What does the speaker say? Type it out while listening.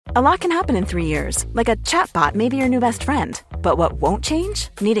A lot can happen in 3 years, like a chatbot may be your new best friend. But what won't change?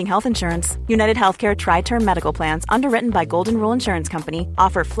 Needing health insurance. United Healthcare Tri-Term Medical Plans, underwritten by Golden Rule Insurance Company,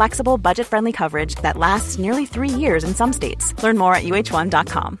 offer flexible, budget-friendly coverage that lasts nearly 3 years in some states. Learn more at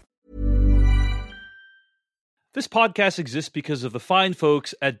uh1.com. This podcast exists because of the fine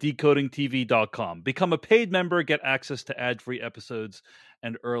folks at decodingtv.com. Become a paid member, get access to ad-free episodes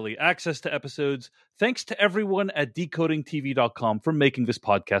and early access to episodes. Thanks to everyone at decodingtv.com for making this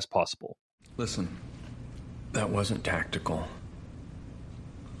podcast possible. Listen, that wasn't tactical.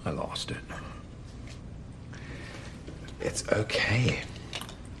 I lost it. It's okay.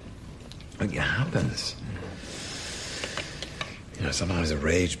 Like, it happens. You know, sometimes the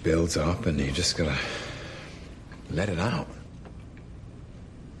rage builds up and you just gotta let it out.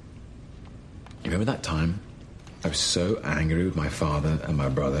 You remember that time I was so angry with my father and my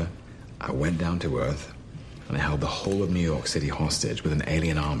brother, I went down to Earth and I held the whole of New York City hostage with an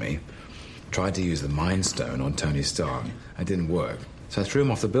alien army, tried to use the Mind Stone on Tony Stark. It didn't work, so I threw him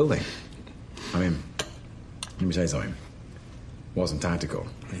off the building. I mean, let me tell you something. It wasn't tactical.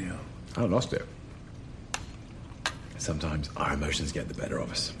 Yeah. I lost it. Sometimes our emotions get the better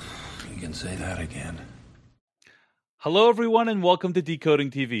of us. You can say that again. Hello, everyone, and welcome to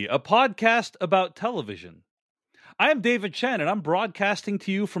Decoding TV, a podcast about television. I am David Chen, and I'm broadcasting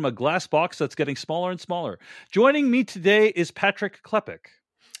to you from a glass box that's getting smaller and smaller. Joining me today is Patrick Klepek.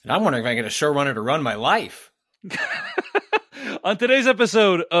 And I'm wondering if I get a showrunner to run my life. On today's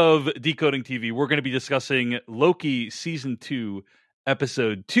episode of Decoding TV, we're going to be discussing Loki Season 2,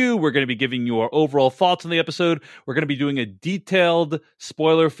 Episode 2. We're going to be giving you our overall thoughts on the episode. We're going to be doing a detailed,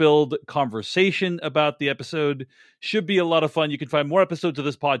 spoiler-filled conversation about the episode. Should be a lot of fun. You can find more episodes of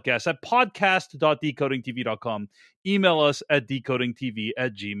this podcast at podcast.decodingtv.com. Email us at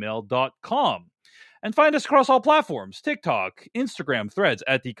decodingtv@gmail.com. And find us across all platforms, TikTok, Instagram, Threads,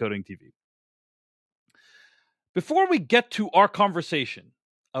 at Decoding TV. Before we get to our conversation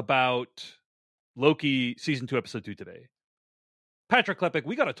about Loki Season 2, Episode 2 today, Patrick Klepek,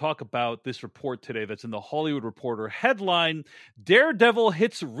 we got to talk about this report today that's in the Hollywood Reporter. Headline, Daredevil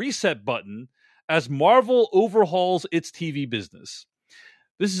hits reset button as Marvel overhauls its TV business.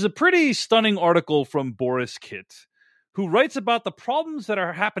 This is a pretty stunning article from Boris Kitt, who writes about the problems that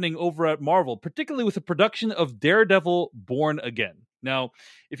are happening over at Marvel, particularly with the production of Daredevil Born Again. Now,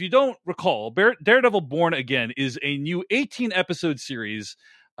 if you don't recall, Daredevil Born Again is a new 18-episode series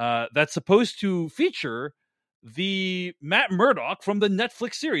that's supposed to feature the Matt Murdock from the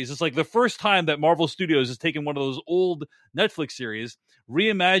Netflix series. It's like the first time that Marvel Studios has taken one of those old Netflix series,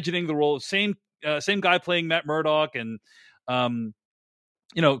 reimagining the role of same guy playing Matt Murdock, and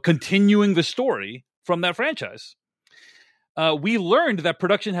continuing the story from that franchise. We learned that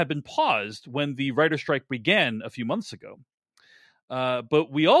production had been paused when the writer's strike began a few months ago.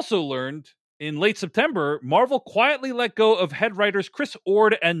 But we also learned in late September, Marvel quietly let go of head writers Chris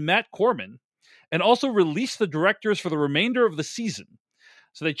Ord and Matt Corman, and also released the directors for the remainder of the season.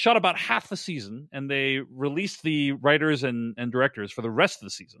 So they shot about half the season, and they released the writers and directors for the rest of the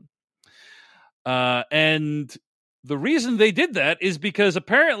season. And the reason they did that is because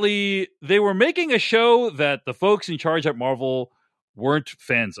apparently they were making a show that the folks in charge at Marvel weren't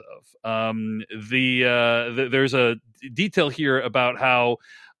fans of. There's a detail here about how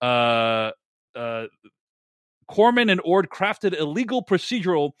Corman and Ord crafted a legal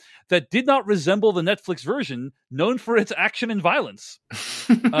procedural that did not resemble the Netflix version, known for its action and violence.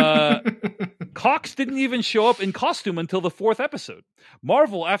 Cox didn't even show up in costume until the 4th episode.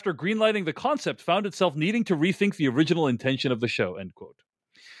 Marvel, after greenlighting the concept, found itself needing to rethink the original intention of the show, end quote.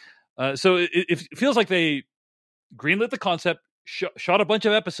 So it feels like they greenlit the concept, shot a bunch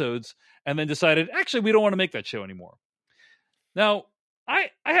of episodes, and then decided, actually, we don't want to make that show anymore. Now,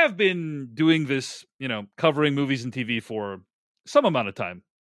 I have been doing this, covering movies and TV for some amount of time.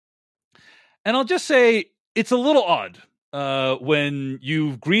 And I'll just say it's a little odd when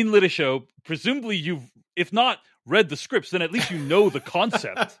you've greenlit a show. Presumably you've, if not read the scripts, then at least you know the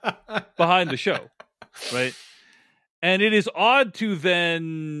concept behind the show, right? And it is odd to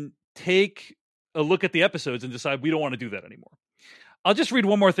then take a look at the episodes and decide we don't want to do that anymore. I'll just read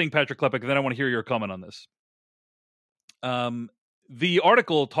one more thing, Patrick Klepek, and then I want to hear your comment on this. The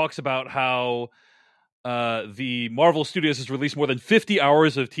article talks about how the Marvel Studios has released more than 50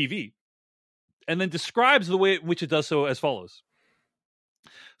 hours of TV, and then describes the way in which it does so as follows.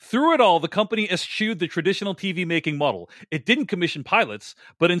 Through it all, the company eschewed the traditional TV making model. It didn't commission pilots,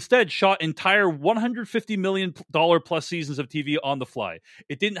 but instead shot entire $150 million plus seasons of TV on the fly.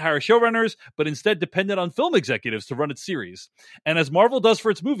 It didn't hire showrunners, but instead depended on film executives to run its series. And as Marvel does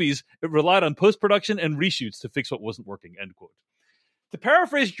for its movies, it relied on post-production and reshoots to fix what wasn't working, end quote. To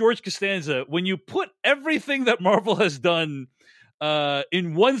paraphrase George Costanza, when you put everything that Marvel has done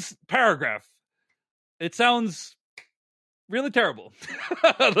in one paragraph, it sounds really terrible.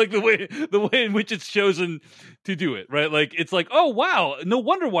 Like the way in which it's chosen to do it, right? Like it's like, oh wow, no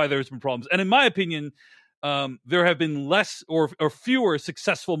wonder why there's been problems. And in my opinion, there have been less or fewer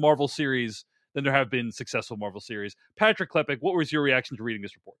successful Marvel series than there have been successful Marvel series. Patrick Klepek, what was your reaction to reading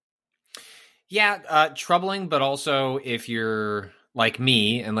this report? Yeah, troubling, but also if you're like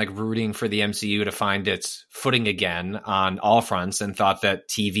me and like rooting for the MCU to find its footing again on all fronts and thought that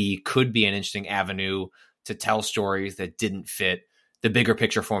TV could be an interesting avenue to tell stories that didn't fit the bigger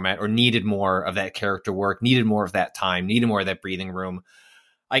picture format or needed more of that character work, needed more of that time, needed more of that breathing room.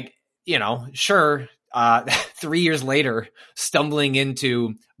 Like, sure, 3 years later, stumbling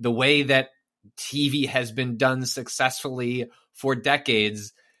into the way that TV has been done successfully for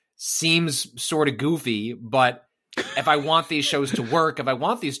decades seems sort of goofy, but if I want these shows to work, if I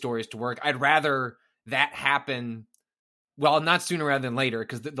want these stories to work, I'd rather that happen. Well, not sooner rather than later,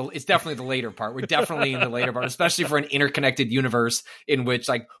 because it's definitely the later part. We're definitely in the later part, especially for an interconnected universe in which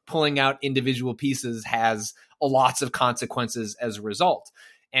like pulling out individual pieces has lots of consequences as a result.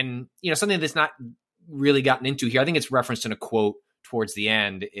 And, something that's not really gotten into here, I think it's referenced in a quote towards the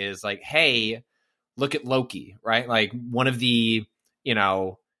end, is like, hey, look at Loki, right? Like one of the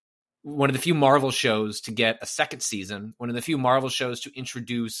few Marvel shows to get a second season, one of the few Marvel shows to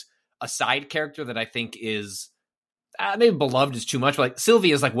introduce a side character that I think is maybe beloved is too much, but like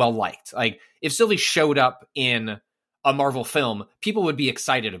Sylvie is like well liked. Like if Sylvie showed up in a Marvel film, people would be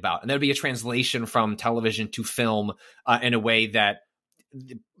excited about, and that would be a translation from television to film in a way that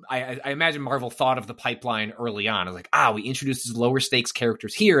I imagine Marvel thought of the pipeline early on. It's like, we introduced these lower stakes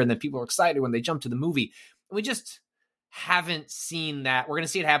characters here, and then people are excited when they jump to the movie. And we just haven't seen that. We're going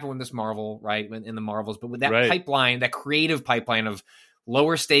to see it happen with this Marvel, right? In the Marvels, but with that pipeline, that creative pipeline of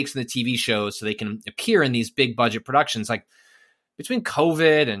lower stakes in the TV shows so they can appear in these big budget productions, like between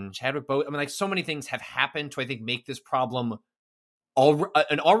COVID and Chadwick Boseman, I mean, like so many things have happened to, I think, make this problem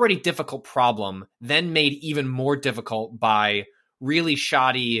an already difficult problem, then made even more difficult by really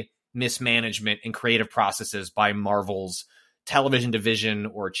shoddy mismanagement and creative processes by Marvel's television division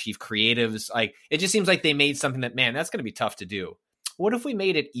or chief creatives. Like it just seems like they made something that, man, that's going to be tough to do. What if we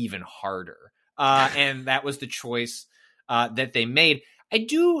made it even harder? And that was the choice that they made. I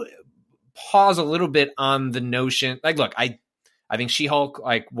do pause a little bit on the notion, like, look, I think She-Hulk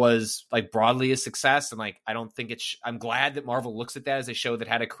was broadly a success, and I don't think I'm glad that Marvel looks at that as a show that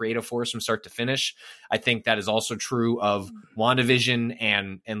had a creative force from start to finish. I think that is also true of WandaVision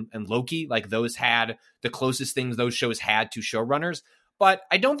and Loki. Like those had the closest things those shows had to showrunners. But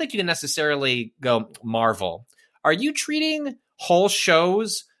I don't think you can necessarily go, Marvel, are you treating whole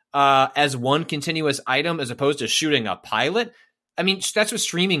shows as one continuous item as opposed to shooting a pilot? I mean, that's what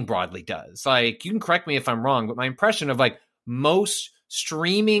streaming broadly does. Like, you can correct me if I'm wrong, but my impression of most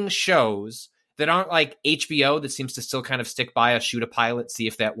streaming shows that aren't like HBO, that seems to still kind of stick by a shoot a pilot, see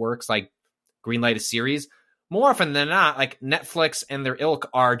if that works, like greenlight a series. More often than not, like Netflix and their ilk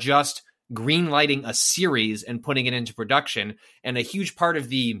are just greenlighting a series and putting it into production. And a huge part of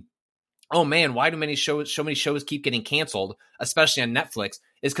the, oh man, why do so many shows keep getting canceled, especially on Netflix,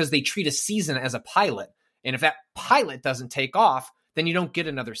 is because they treat a season as a pilot. And if that pilot doesn't take off, then you don't get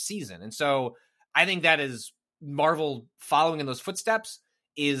another season. And so I think that is Marvel following in those footsteps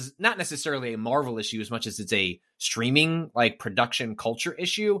is not necessarily a Marvel issue as much as it's a streaming production culture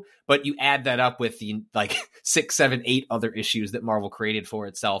issue. But you add that up with the 6, 7, 8 other issues that Marvel created for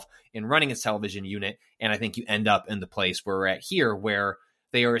itself in running its television unit. And I think you end up in the place where we're at here, where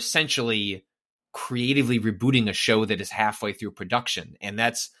they are essentially creatively rebooting a show that is halfway through production. And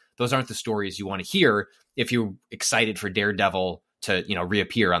those aren't the stories you want to hear if you're excited for Daredevil to,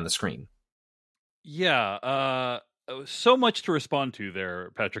 reappear on the screen. Yeah, so much to respond to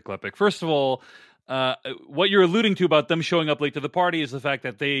there, Patrick Klepek. First of all, what you're alluding to about them showing up late to the party is the fact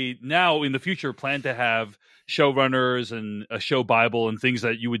that they now in the future plan to have showrunners and a show Bible and things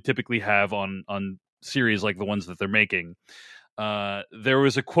that you would typically have on series like the ones that they're making. There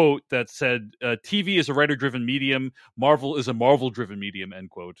was a quote that said, TV is a writer-driven medium. Marvel is a Marvel-driven medium, end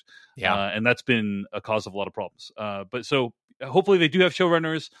quote. Yeah. And that's been a cause of a lot of problems. But so hopefully they do have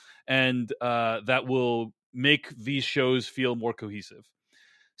showrunners, and that will make these shows feel more cohesive.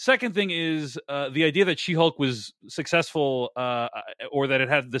 Second thing is the idea that She-Hulk was successful or that it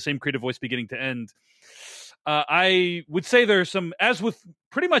had the same creative voice beginning to end. I would say there's some, as with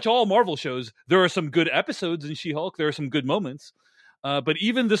pretty much all Marvel shows, there are some good episodes in She-Hulk. There are some good moments. But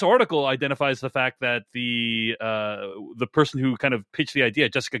even this article identifies the fact that the person who kind of pitched the idea,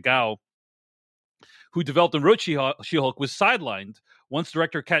 Jessica Gao, who developed and wrote She-Hulk, was sidelined once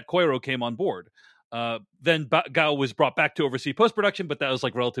director Kat Coiro came on board. Then Gao was brought back to oversee post-production, but that was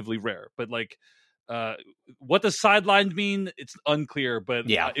like relatively rare. But like, what does sidelined mean? It's unclear, but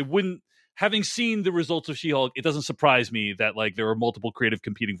it wouldn't, having seen the results of She-Hulk, it doesn't surprise me that like there were multiple creative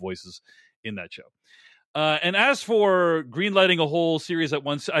competing voices in that show. And as for greenlighting a whole series at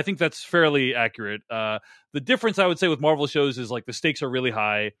once, I think that's fairly accurate. The difference I would say with Marvel shows is like the stakes are really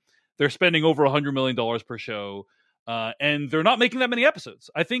high. They're spending over $100 million per show. And they're not making that many episodes.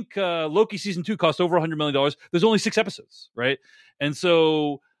 I think Loki season 2 cost over $100 million. There's only 6 episodes, right? And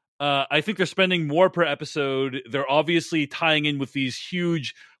so I think they're spending more per episode. They're obviously tying in with these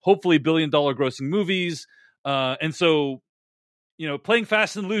huge, hopefully $1 billion grossing movies. And so, you know, playing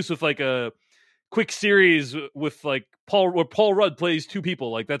fast and loose with like a quick series with like where Paul Rudd plays 2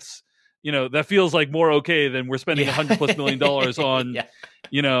 people, like that's, you know, that feels like more okay than we're spending $100+ million on,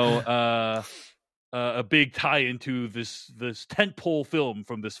 you know, a big tie into this tentpole film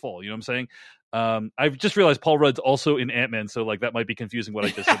from this fall. You know what I'm saying? I've just realized Paul Rudd's also in Ant-Man, so like that might be confusing what I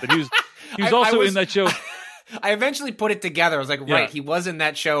just said. But he was also in that show. I eventually put it together. I was like, right, he was in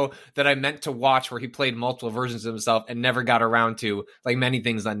that show that I meant to watch where he played multiple versions of himself and never got around to, like many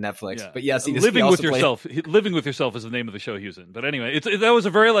things on Netflix. Yeah. But yes, Living with Yourself. Living with Yourself is the name of the show he was in. But anyway, that was a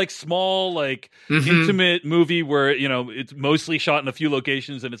very like small, like intimate movie where, you know, it's mostly shot in a few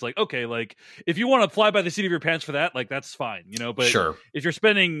locations, and it's like, okay, like if you want to fly by the seat of your pants for that, like that's fine, you know. But if you're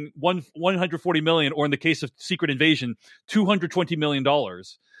spending $140 million, or in the case of Secret Invasion, $220 million.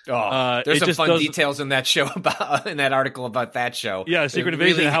 There's some fun details in that show in that article about that show. Yeah, Secret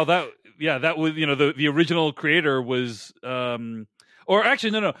Invasion, really... how that was, you know, the original creator was, or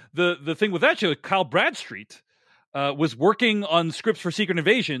actually, no. The thing with that show, Kyle Bradstreet was working on scripts for Secret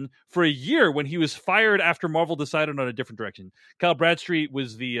Invasion for a year when he was fired after Marvel decided on a different direction. Kyle Bradstreet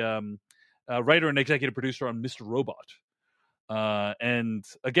was the writer and executive producer on Mr. Robot. And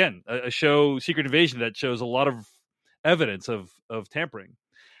again, a show, Secret Invasion, that shows a lot of evidence of tampering.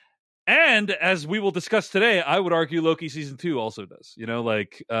 And as we will discuss today, I would argue Loki season 2 also does. You know,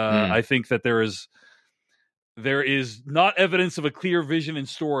 like I think that there is not evidence of a clear vision and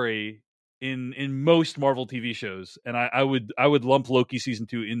story in most Marvel TV shows, and I would lump Loki season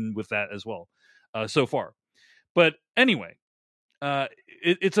 2 in with that as well so far. But anyway,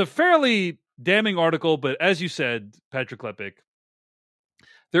 it's a fairly damning article. But as you said, Patrick Klepek,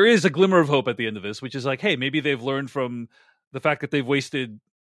 there is a glimmer of hope at the end of this, which is like, hey, maybe they've learned from the fact that they've wasted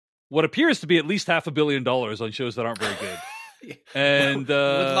what appears to be at least $500 million on shows that aren't very good. And would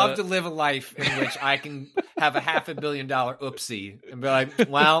love to live a life in which I can have a $500 million oopsie and be like,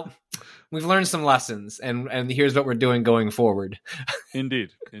 well, we've learned some lessons, and here's what we're doing going forward. Indeed.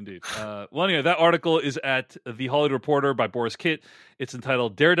 Well, anyway, that article is at The Hollywood Reporter by Boris Kitt. It's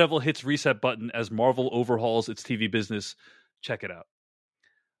entitled "Daredevil Hits Reset Button as Marvel Overhauls Its TV Business." Check it out.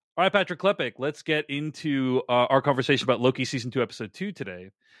 All right, Patrick Klepek, let's get into our conversation about Loki Season 2, Episode 2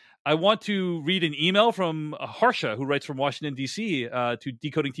 today. I want to read an email from Harsha, who writes from Washington, D.C., to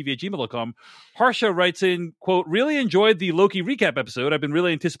decodingtv@gmail.com. Harsha writes in, quote, "Really enjoyed the Loki recap episode. I've been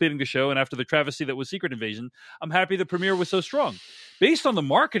really anticipating the show, and after the travesty that was Secret Invasion, I'm happy the premiere was so strong. Based on the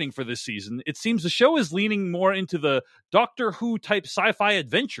marketing for this season, it seems the show is leaning more into the Doctor Who type sci-fi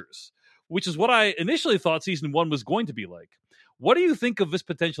adventures, which is what I initially thought Season 1 was going to be like. What do you think of this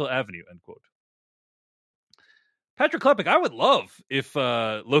potential avenue?" End quote. Patrick Klepek, I would love if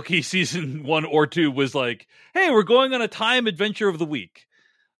Loki season 1 or 2 was like, hey, we're going on a time adventure of the week.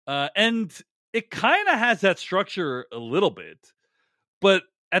 And it kind of has that structure a little bit. But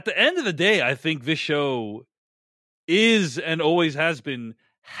at the end of the day, I think this show is and always has been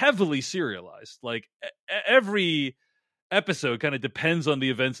heavily serialized. Like every episode kind of depends on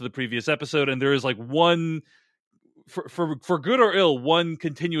the events of the previous episode. And there is like one, for good or ill, one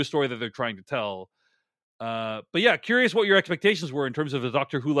continuous story that they're trying to tell. But yeah, curious what your expectations were in terms of the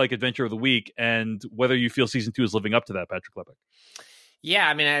Doctor Who-like adventure of the week, and whether you feel season 2 is living up to that, Patrick Klepek. Yeah,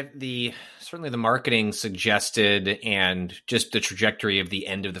 I mean, certainly the marketing suggested, and just the trajectory of the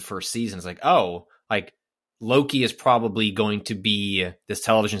end of the first season is like, oh, like Loki is probably going to be this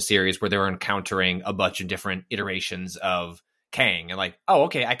television series where they're encountering a bunch of different iterations of Kang, and like, oh,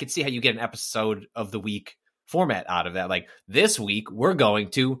 okay, I could see how you get an episode of the week format out of that. Like this week, we're going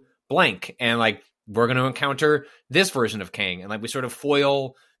to blank, and like, we're going to encounter this version of Kang. And like we sort of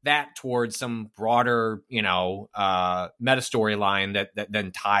foil that towards some broader, you know, meta storyline that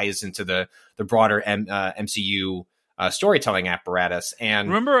then ties into the broader MCU storytelling apparatus. And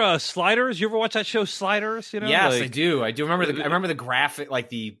remember Sliders? You ever watch that show Sliders? Yes, I do. I remember the graphic, like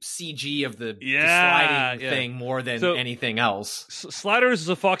the CG of the sliding thing more than anything else. Sliders is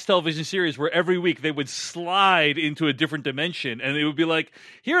a Fox television series where every week they would slide into a different dimension, and it would be like,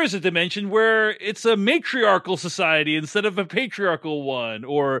 here is a dimension where it's a matriarchal society instead of a patriarchal one,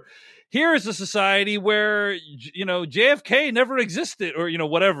 or here is a society where, JFK never existed, or,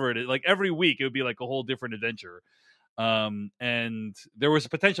 whatever it is. Like every week it would be like a whole different adventure. And there was a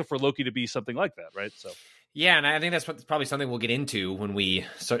potential for Loki to be something like that, right? So, yeah, and I think that's probably something we'll get into when we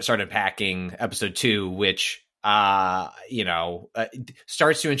start unpacking episode 2, which starts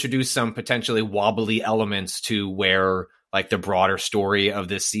to introduce some potentially wobbly elements to where like the broader story of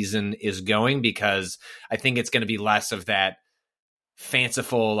this season is going, because I think it's going to be less of that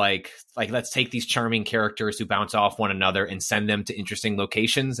fanciful like let's take these charming characters who bounce off one another and send them to interesting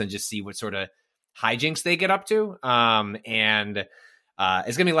locations and just see what sort of hijinks they get up to. And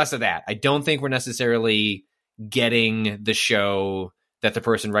it's gonna be less of that. I don't think we're necessarily getting the show that the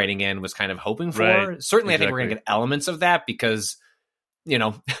person writing in was kind of hoping for. Right. Certainly, exactly. I think we're gonna get elements of that because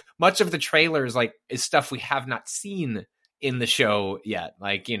much of the trailers is stuff we have not seen in the show yet.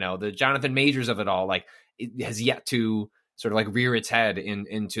 Like, the Jonathan Majors of it all, like, it has yet to sort of like rear its head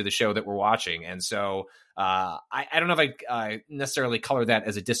into the show that we're watching. And so I don't know if I necessarily color that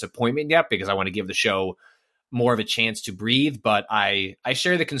as a disappointment yet, because I want to give the show more of a chance to breathe. But I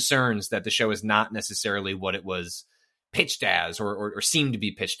share the concerns that the show is not necessarily what it was pitched as or seemed to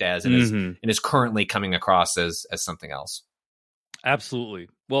be pitched as, and is currently coming across as something else. Absolutely.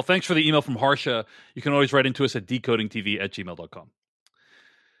 Well, thanks for the email from Harsha. You can always write into us at decodingtv@gmail.com.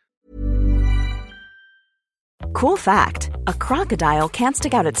 Cool fact, a crocodile can't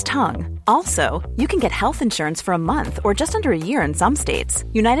stick out its tongue. Also, you can get health insurance for a month or just under a year in some states.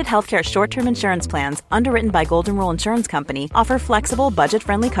 United Healthcare short-term insurance plans, underwritten by Golden Rule Insurance Company, offer flexible,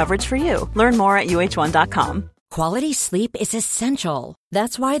 budget-friendly coverage for you. Learn more at uh1.com. Quality sleep is essential.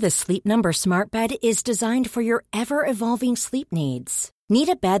 That's why the Sleep Number Smart Bed is designed for your ever-evolving sleep needs. Need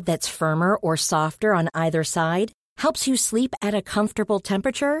a bed that's firmer or softer on either side? Helps you sleep at a comfortable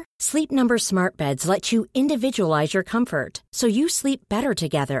temperature? Sleep Number Smart Beds let you individualize your comfort, so you sleep better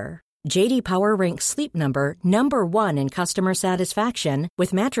together. J.D. Power ranks Sleep Number number 1 in customer satisfaction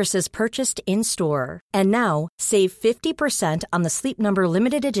with mattresses purchased in-store. And now, save 50% on the Sleep Number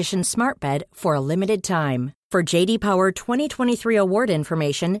Limited Edition Smart Bed for a limited time. For J.D. Power 2023 award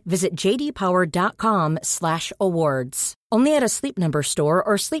information, visit jdpower.com/awards. Only at a Sleep Number store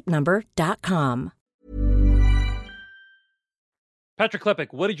or sleepnumber.com. Patrick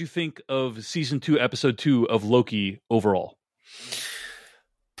Klepek, what did you think of season 2, episode 2 of Loki overall?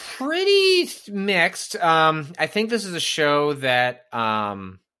 Pretty mixed. I think this is a show that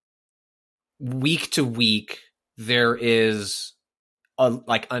week to week there is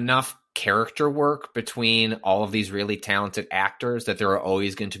enough character work between all of these really talented actors that there are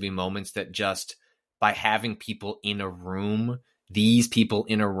always going to be moments that just by having people in a room, these people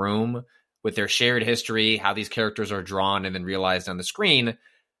in a room with their shared history, how these characters are drawn and then realized on the screen,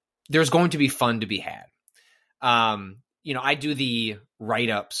 there's going to be fun to be had. I do the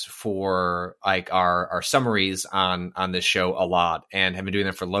write-ups for our summaries on this show a lot and have been doing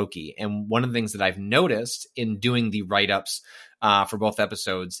them for Loki. And one of the things that I've noticed in doing the write-ups for both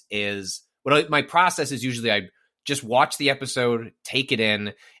episodes is my process is usually I just watch the episode, take it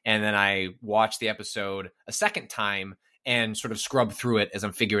in, and then I watch the episode a second time and sort of scrub through it as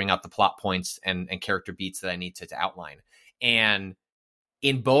I'm figuring out the plot points and character beats that I need to outline. And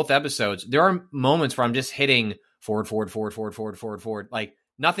in both episodes, there are moments where I'm just hitting forward. Like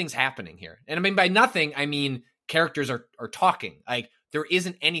nothing's happening here. And I mean, by nothing, I mean characters are talking. Like there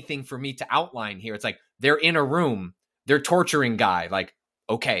isn't anything for me to outline here. It's like they're in a room, they're torturing guy. Like,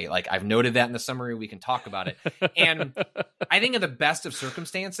 okay, like I've noted that in the summary, we can talk about it. And I think in the best of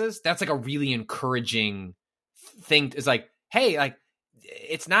circumstances, that's like a really encouraging thing. Is like, hey, like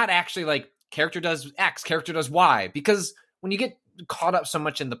it's not actually like character does X, character does Y, because when you get caught up so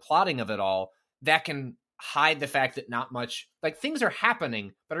much in the plotting of it all, that can hide the fact that not much, like things are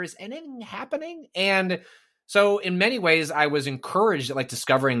happening, but is anything happening? And so in many ways, I was encouraged, like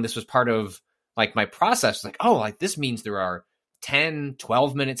discovering this was part of like my process. Like, oh, like this means there are 10,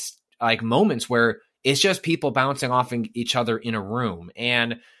 12 minutes, like moments where it's just people bouncing off each other in a room.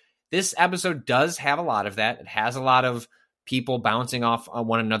 And this episode does have a lot of that. It has a lot of people bouncing off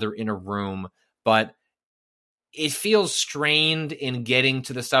one another in a room, but it feels strained in getting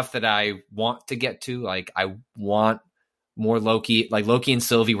to the stuff that I want to get to. Like I want more Loki. Like Loki and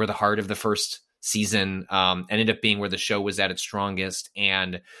Sylvie were the heart of the first season, ended up being where the show was at its strongest.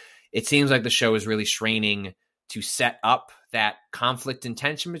 And it seems like the show is really straining to set up that conflict and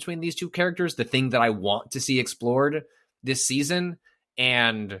tension between these two characters, the thing that I want to see explored this season.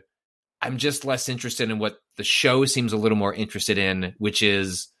 And I'm just less interested in what the show seems a little more interested in, which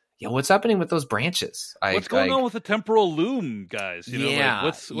is, what's happening with those branches? What's going on with the temporal loom, guys? You know, like,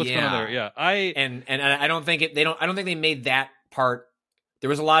 what's going on there? Yeah, and I don't think I don't think they made that part. There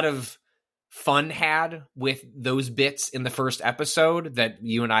was a lot of fun had with those bits in the first episode that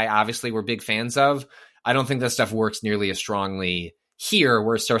you and I obviously were big fans of. I don't think that stuff works nearly as strongly here,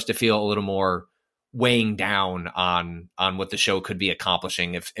 where it starts to feel a little more weighing down on what the show could be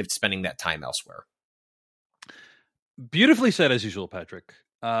accomplishing if spending that time elsewhere. Beautifully said, as usual, Patrick.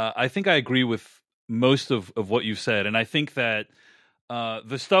 I think I agree with most of what you've said, and I think that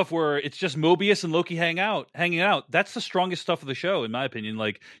the stuff where it's just Mobius and Loki hanging out, that's the strongest stuff of the show, in my opinion.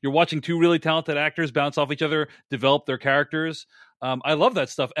 Like, you're watching two really talented actors bounce off each other, develop their characters. I love that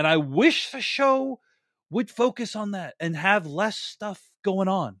stuff, and I wish the show would focus on that and have less stuff going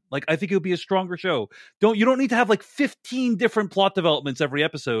on. Like, I think it would be a stronger show. You don't need to have like 15 different plot developments every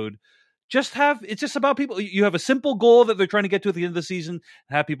episode. It's just about people. You have a simple goal that they're trying to get to at the end of the season,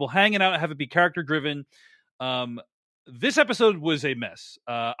 have people hanging out, have it be character driven. This episode was a mess.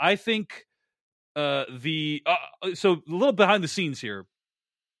 I think so a little behind the scenes here.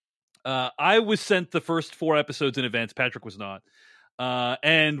 I was sent the first 4 episodes in advance. Patrick was not.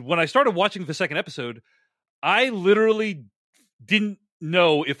 And when I started watching the second episode, I literally didn't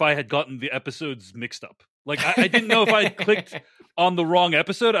know if I had gotten the episodes mixed up. Like, I didn't know if I had clicked on the wrong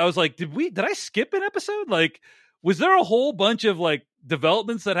episode. I was like, did I skip an episode? Like, was there a whole bunch of like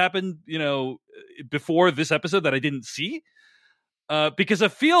developments that happened, before this episode that I didn't see? Because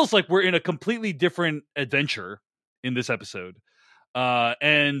it feels like we're in a completely different adventure in this episode.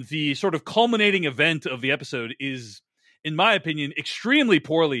 And the sort of culminating event of the episode is, in my opinion, extremely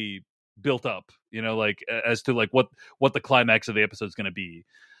poorly built up, like as to like what the climax of the episode is going to be.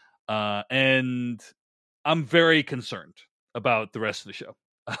 And I'm very concerned about the rest of the show.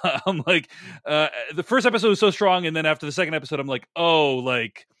 I'm like, the first episode was so strong, and then after the second episode, I'm like, oh,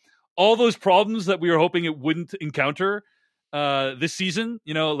 like all those problems that we were hoping it wouldn't encounter this season,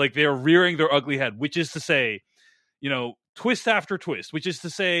 like they're rearing their ugly head, which is to say, twist after twist, which is to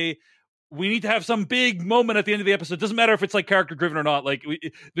say, we need to have some big moment at the end of the episode. Doesn't matter if it's like character driven or not. Like,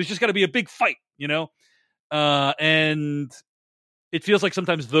 there's just got to be a big fight, and it feels like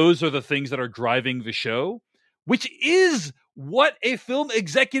sometimes those are the things that are driving the show, which is what a film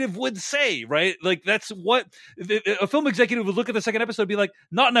executive would say, right? Like, that's what a film executive would look at the second episode and be like,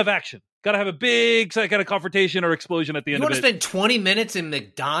 not enough action. Got to have a big kind of confrontation or explosion at the end of it. You want to spend 20 minutes in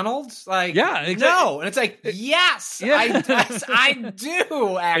McDonald's? Like, yeah, exactly. No. And it's like, yes, yeah. I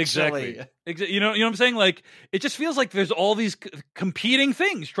do, actually. Exactly. You know what I'm saying? Like, it just feels like there's all these competing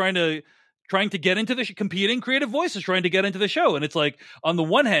things trying to get into the competing creative voices trying to get into the show. And it's like, on the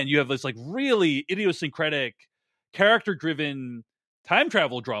one hand, you have this like really idiosyncratic, character-driven time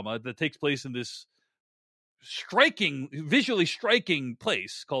travel drama that takes place in this visually striking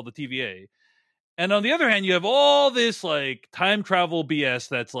place called the TVA. And on the other hand, you have all this like time travel BS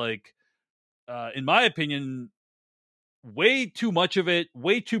that's like, in my opinion, way too much of it,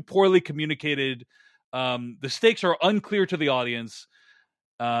 way too poorly communicated. The stakes are unclear to the audience.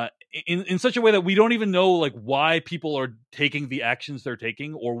 In such a way that we don't even know like why people are taking the actions they're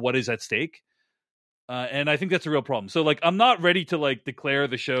taking or what is at stake. And I think that's a real problem. So like, I'm not ready to like declare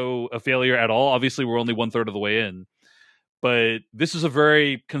the show a failure at all. Obviously we're only 1/3 of the way in, but this is a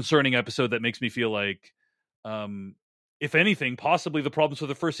very concerning episode that makes me feel like, if anything, possibly the problems for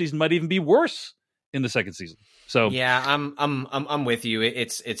the first season might even be worse in the second season. So yeah, I'm with you.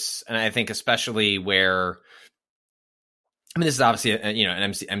 It's, and I think especially where, I mean, this is obviously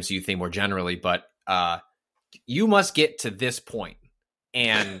an MCU thing more generally, but you must get to this point,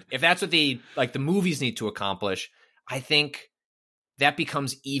 and if that's what the movies need to accomplish, I think that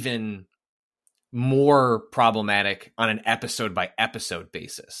becomes even more problematic on an episode by episode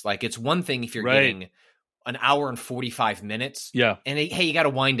basis. Like, it's one thing if you're getting an hour and 45 minutes, and hey, you got to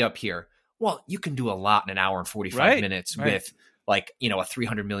wind up here. Well, you can do a lot in an hour and 45 minutes with like a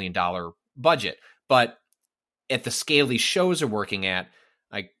 $300 million budget, but at the scale these shows are working at,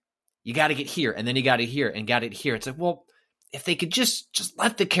 like, you got to get here, and then you got to here, and got it here. It's like, well, if they could just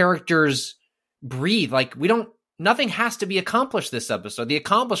let the characters breathe, like, nothing has to be accomplished this episode. The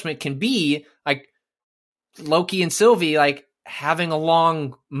accomplishment can be like Loki and Sylvie like having a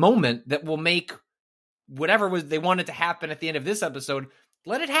long moment that will make whatever they wanted to happen at the end of this episode,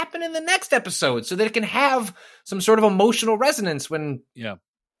 let it happen in the next episode so that it can have some sort of emotional resonance when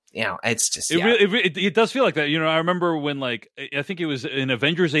it's just it does feel like that. I remember when, like, I think it was in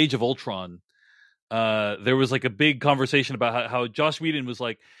Avengers Age of Ultron, there was like a big conversation about how Joss Whedon was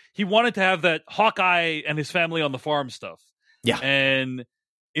like, he wanted to have that Hawkeye and his family on the farm stuff. Yeah. And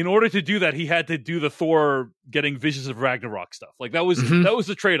in order to do that, he had to do the Thor getting Visions of Ragnarok stuff. Like that was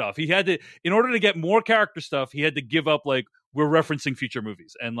the trade-off. He had to, in order to get more character stuff, he had to give up like, we're referencing future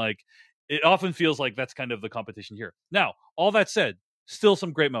movies. And like, it often feels like that's kind of the competition here. Now, all that said, still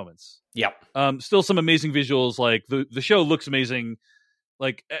some great moments. Yep. Still some amazing visuals. Like the show looks amazing.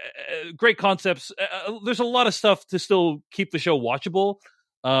 Like great concepts. There's a lot of stuff to still keep the show watchable.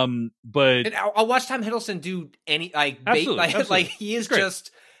 But and I'll watch Tom Hiddleston do any absolutely. like he is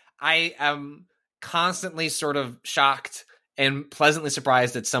just. I am constantly sort of shocked and pleasantly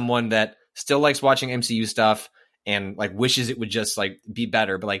surprised at someone that still likes watching MCU stuff and like wishes it would just like be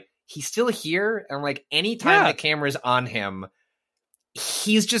better. But like he's still here, and like anytime the camera's on him,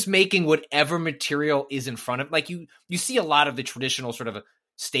 he's just making whatever material is in front of. Like you see a lot of the traditional sort of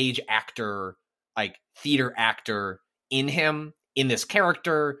stage actor, like theater actor in him, in this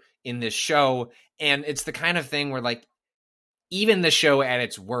character, in this show, and it's the kind of thing where like. Even the show at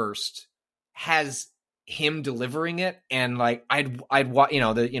its worst has him delivering it, and like I'd watch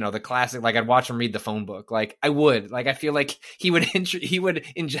the classic, like I'd watch him read the phone book, like I would, like I feel like he would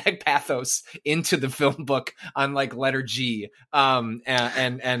inject pathos into the film book on like letter G, and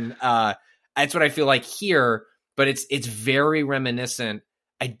that's what I feel like here, but it's very reminiscent.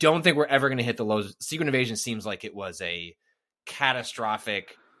 I don't think we're ever going to hit the lows. Secret Invasion seems like it was a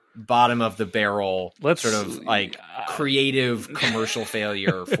catastrophic. Bottom of the barrel sort of like creative commercial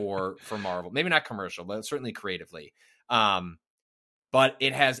failure for Marvel. Maybe not commercial, but certainly creatively. But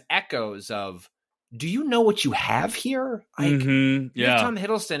it has echoes of, do you know what you have here? Like you have Tom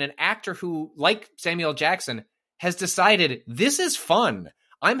Hiddleston, an actor who, like Samuel Jackson, has decided this is fun.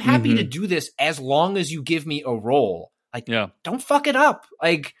 I'm happy to do this as long as you give me a role. Like, don't fuck it up.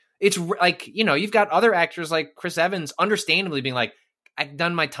 Like, it's like, you've got other actors like Chris Evans understandably being like, I've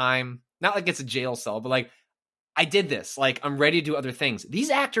done my time. Not like it's a jail cell, but like I did this. Like I'm ready to do other things. These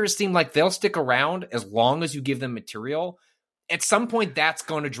actors seem like they'll stick around as long as you give them material. At some point, that's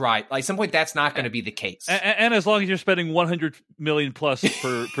going to dry. Like some point, that's not going to be the case. And as long as you're spending 100 million plus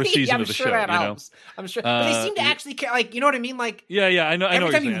per season of the show, that helps. I'm sure. But they seem to actually care. Like, you know what I mean? Like, I know.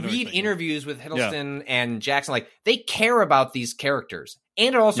 Every time you read interviews with Hiddleston and Jackson, like they care about these characters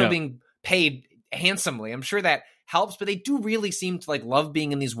and are also being paid handsomely. I'm sure that helps, but they do really seem to like love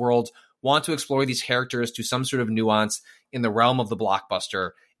being in these worlds, want to explore these characters to some sort of nuance in the realm of the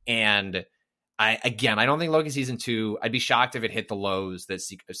blockbuster. And I don't think Loki season 2, I'd be shocked if it hit the lows that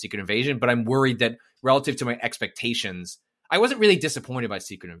Secret Invasion, but I'm worried that relative to my expectations, I wasn't really disappointed by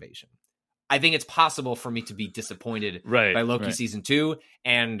Secret Invasion. I think it's possible for me to be disappointed by Loki season 2,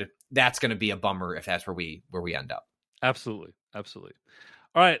 and that's going to be a bummer if that's where we end up. Absolutely.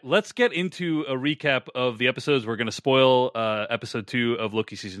 All right, let's get into a recap of the episodes. We're going to spoil episode 2 of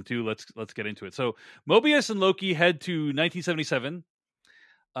Loki season 2. Let's get into it. So Mobius and Loki head to 1977,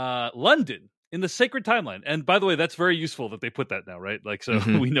 London, in the sacred timeline. And by the way, that's very useful that they put that now, right? Like, so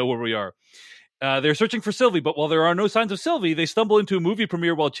we know where we are. They're searching for Sylvie, but while there are no signs of Sylvie, they stumble into a movie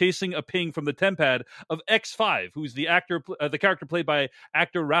premiere while chasing a ping from the tempad of X5, who's the character played by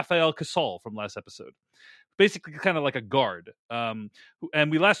actor Raphael Casal from last episode. Basically kind of like a guard. And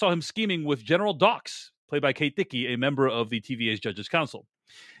we last saw him scheming with General Dox, played by Kate Dickie, a member of the TVA's Judges Council.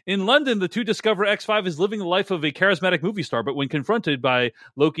 In London, the two discover X5 is living the life of a charismatic movie star, but when confronted by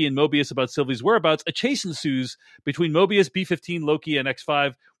Loki and Mobius about Sylvie's whereabouts, a chase ensues between Mobius, B-15, Loki, and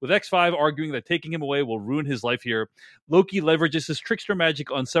X5, with X5 arguing that taking him away will ruin his life here. Loki leverages his trickster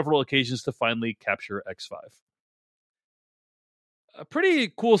magic on several occasions to finally capture X5. A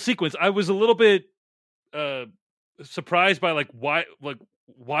pretty cool sequence. I was a little bit surprised by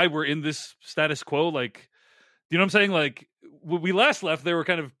why we're in this status quo. Like, you know what I'm saying? Like, when we last left, they were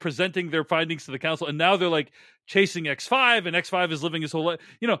kind of presenting their findings to the council, and now they're like chasing X5, and X5 is living his whole life.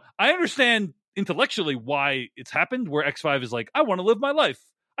 You know, I understand intellectually why it's happened, where X5 is like, I want to live my life.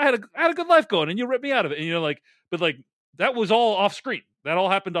 I had a good life going, and you ripped me out of it. And but that was all off screen. That all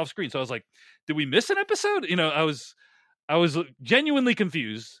happened off screen. So I was like, did we miss an episode? I was genuinely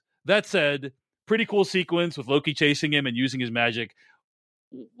confused. That said, pretty cool sequence with Loki chasing him and using his magic.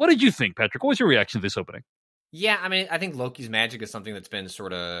 What did you think, Patrick? What was your reaction to this opening? Yeah, I mean, I think Loki's magic is something that's been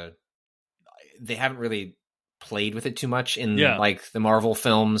they haven't really played with it too much in like the Marvel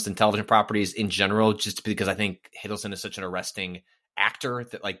films and television properties in general, just because I think Hiddleston is such an arresting actor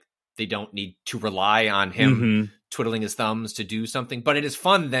that like they don't need to rely on him twiddling his thumbs to do something. But it is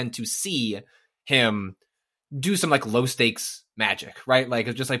fun then to see him do some like low stakes magic, right?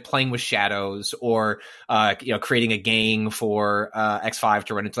 Like just like playing with shadows or creating a gang for X5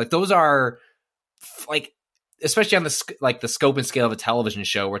 to run into. Like those are like, especially on the scope and scale of a television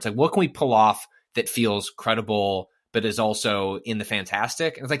show, where it's like, what can we pull off that feels credible but is also in the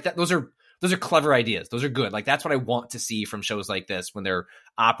fantastic? And it's like that. Those are clever ideas. Those are good. Like, that's what I want to see from shows like this when they're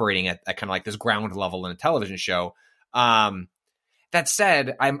operating at kind of like this ground level in a television show. That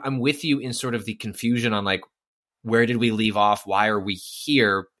said, I'm with you in sort of the confusion on like, where did we leave off? Why are we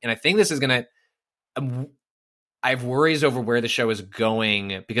here? And I think this is going to, I have worries over where the show is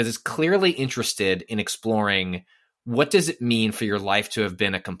going, because it's clearly interested in exploring what does it mean for your life to have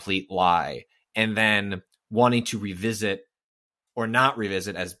been a complete lie, and then wanting to revisit or not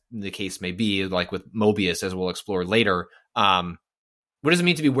revisit, as the case may be, like with Mobius, as we'll explore later. What does it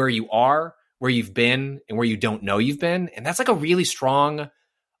mean to be where you are, where you've been, and where you don't know you've been? And that's like a really strong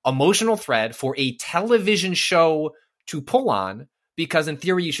emotional thread for a television show to pull on, because in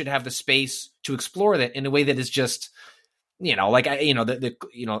theory you should have the space to explore that in a way that is just, like, in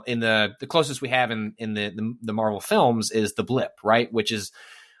the closest we have in the Marvel films is the blip, right? Which is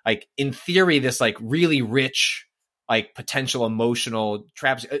like, in theory, this like really rich, like potential emotional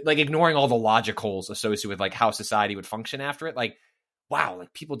traps, like ignoring all the logic holes associated with like how society would function after it. Like, wow,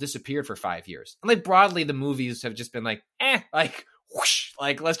 like people disappeared for 5 years. And like broadly, the movies have just been like, like, whoosh,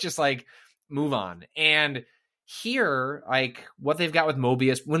 like, let's just like move on. And here, like what they've got with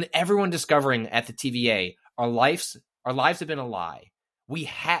Mobius, when everyone discovering at the TVA, our lives have been a lie. We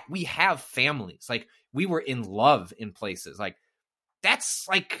have families. Like, we were in love in places. Like, that's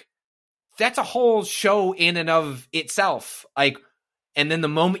a whole show in and of itself. Like, and then the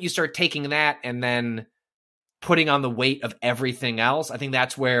moment you start taking that and then putting on the weight of everything else, I think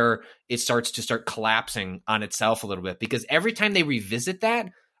that's where it starts to collapsing on itself a little bit, because every time they revisit that,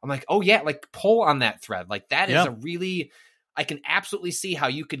 I'm like, oh yeah, like pull on that thread. Like, that is a really, I can absolutely see how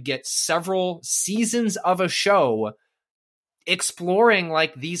you could get several seasons of a show exploring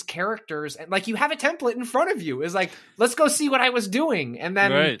like these characters, and like you have a template in front of you, is like, let's go see what I was doing, and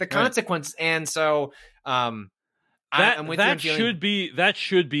then the consequence. And so I'm with that you. Should be the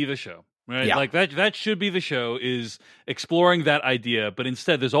show, right? Yeah. Like that should be the show, is exploring that idea, but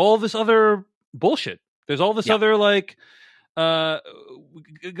instead there's all this other bullshit. There's all this other like, gotta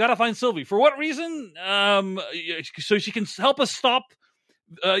find Sylvie for what reason? So she can help us stop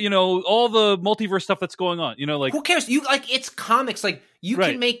all the multiverse stuff that's going on, like, who cares? You like, it's comics. Like, you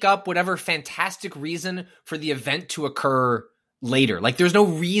can make up whatever fantastic reason for the event to occur later. Like, there's no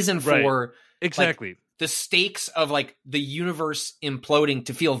reason for exactly like, the stakes of like the universe imploding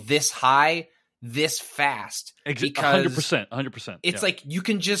to feel this high, this fast. 100%. It's like, you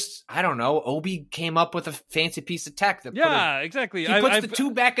can just, I don't know, Obi came up with a fancy piece of tech that exactly. He puts the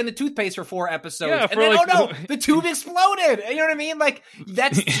tube back in the toothpaste for 4 episodes, and then like, the tube exploded. You know what I mean? Like,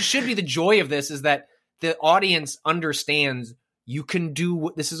 that should be the joy of this, is that the audience understands you can do,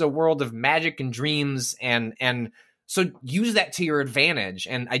 this is a world of magic and dreams, and so use that to your advantage.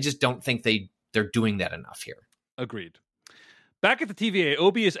 And I just don't think they're doing that enough here. Agreed. Back at the TVA,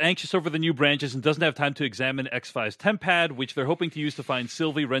 Obi is anxious over the new branches and doesn't have time to examine X5's temp pad, which they're hoping to use to find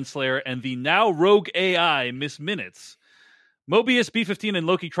Sylvie, Renslayer, and the now rogue AI, Miss Minutes. Mobius, B-15, and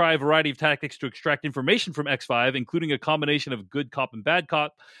Loki try a variety of tactics to extract information from X5, including a combination of good cop and bad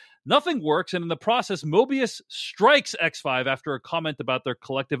cop. Nothing works, and in the process, Mobius strikes X5 after a comment about their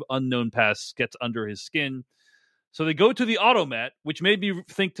collective unknown past gets under his skin. So they go to the automat, which made me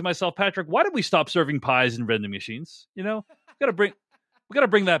think to myself, Patrick, why did we stop serving pies in vending machines? We gotta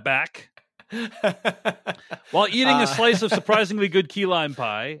bring that back. While eating a slice of surprisingly good key lime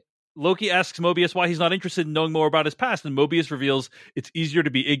pie, Loki asks Mobius why he's not interested in knowing more about his past, and Mobius reveals it's easier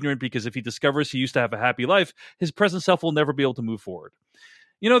to be ignorant because if he discovers he used to have a happy life, his present self will never be able to move forward.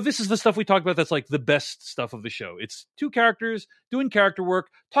 This is the stuff we talk about that's like the best stuff of the show. It's 2 characters doing character work,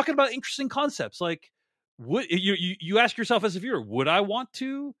 talking about interesting concepts. Like, would you ask yourself as a viewer, would I want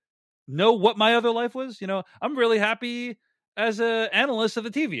to know what my other life was? I'm really happy as an analyst of the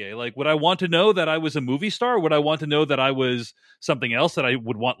TVA. Like, would I want to know that I was a movie star? Would I want to know that I was something else that I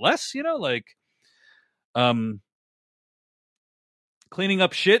would want less? Cleaning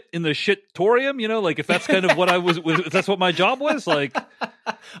up shit in the shit-torium, like if that's kind of what I was, if that's what my job was, like,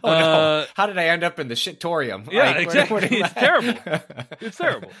 no. How did I end up in the shit-torium? Yeah, like, exactly. It's terrible. It's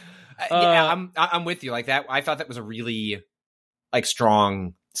terrible. I'm with you like that. I thought that was a really like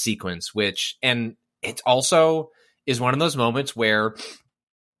strong sequence, and it also is one of those moments where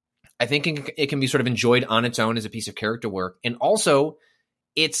I think it can be sort of enjoyed on its own as a piece of character work. And also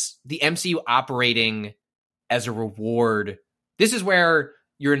it's the MCU operating as a reward. This is where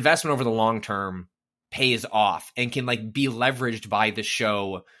your investment over the long term pays off and can like be leveraged by the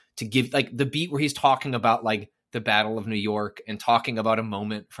show to give like the beat where he's talking about like the Battle of New York and talking about a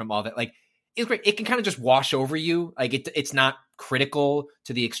moment from all that. Like is great. It can kind of just wash over you. Like it's not critical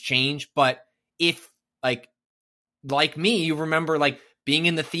to the exchange, but if like me, you remember like being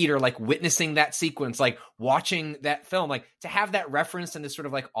in the theater, like witnessing that sequence, like watching that film, like to have that reference in this sort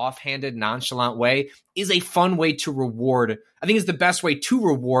of like offhanded, nonchalant way is a fun way to reward. I think is the best way to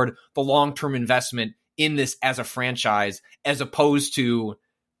reward the long-term investment in this as a franchise, as opposed to,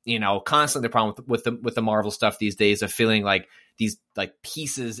 you know, constantly the problem with the Marvel stuff these days of feeling like these like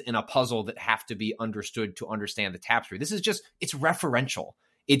pieces in a puzzle that have to be understood to understand the tapestry. This is just, it's referential.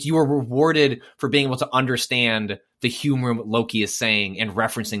 You are rewarded for being able to understand the humor what Loki is saying and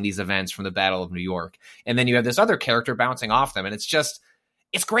referencing these events from the Battle of New York. And then you have this other character bouncing off them. And it's just,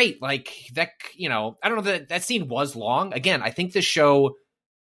 it's great. Like that, you know, I don't know that scene was long. Again, I think the show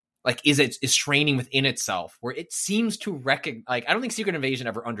like is straining within itself where it seems to recognize, like, I don't think Secret Invasion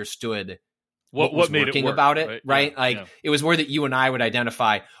ever understood what was made working it work, about it. Right. Yeah, like yeah. It was more that you and I would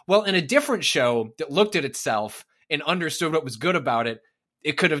identify, well, in a different show that looked at itself and understood what was good about it,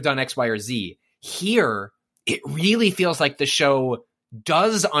 it could have done X, Y, or Z. Here, it really feels like the show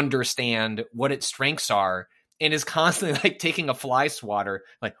does understand what its strengths are and is constantly like taking a fly swatter,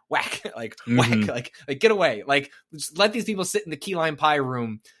 like whack, like whack, like get away, like just let these people sit in the key lime pie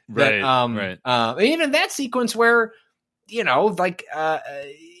room. That, Right. And even that sequence where, you know, like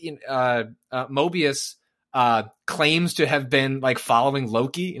Mobius claims to have been like following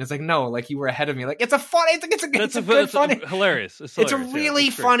Loki, and it's like, no, like you were ahead of me. Like it's a funny, it's a good funny, hilarious. It's a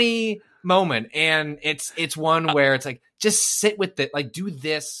really funny moment, and it's one where it's like, just sit with it, like do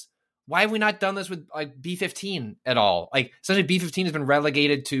this. Why have we not done this with like B-15 at all? Like essentially B-15 has been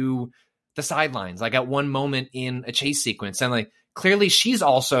relegated to the sidelines, like at one moment in a chase sequence, and like clearly she's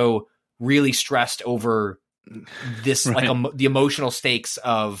also really stressed over this, right. like the emotional stakes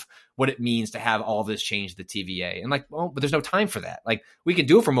of what it means to have all this change the TVA. And like, well, but there's no time for that. Like we can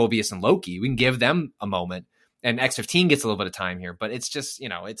do it for Mobius and Loki. We can give them a moment, and X-15 gets a little bit of time here, but it's just, you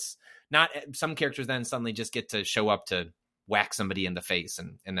know, it's not, some characters then suddenly just get to show up to whack somebody in the face,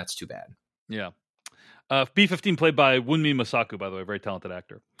 and that's too bad. Yeah. B-15 played by Wunmi Masaku, by the way, very talented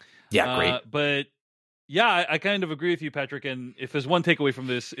actor. Yeah, great. But yeah, I kind of agree with you, Patrick. And if there's one takeaway from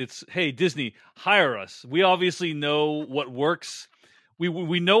this, it's, hey, Disney, hire us. We obviously know what works.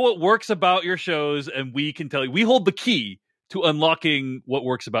 We know what works about your shows, and we can tell you. We hold the key to unlocking what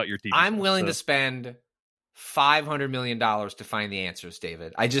works about your TV. I'm willing to spend $500 million to find the answers,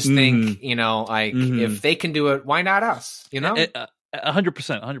 David. I just think, you know, like if they can do it, why not us? You know, 100%,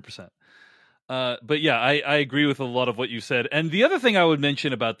 100%. But yeah, I agree with a lot of what you said. And the other thing I would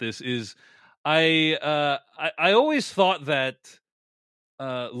mention about this is, I always thought that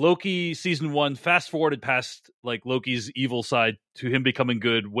Loki season 1 fast forwarded past like Loki's evil side to him becoming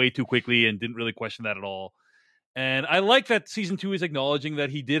good way too quickly, and didn't really question that at all. And I like that season 2 is acknowledging that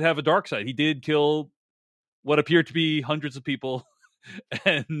he did have a dark side. He did kill what appeared to be hundreds of people,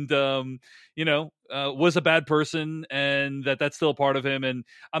 and was a bad person, and that's still part of him. And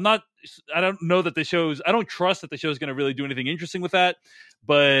I don't know that I don't trust that the show is going to really do anything interesting with that,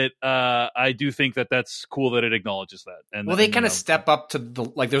 but I do think that that's cool that it acknowledges that. And well, they kind of step up to the,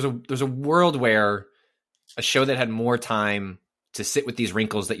 like, there's a world where a show that had more time to sit with these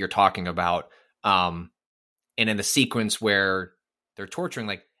wrinkles that you're talking about, and in the sequence where they're torturing,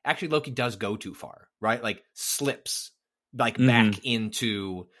 like, actually Loki does go too far, right? Like slips like back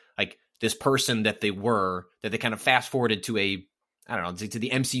into like this person that they kind of fast forwarded to to the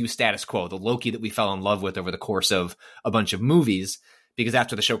MCU status quo, the Loki that we fell in love with over the course of a bunch of movies, because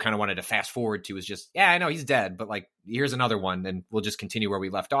that's what the show kind of wanted to fast forward to, is just, yeah, I know he's dead, but like, here's another one, and we'll just continue where we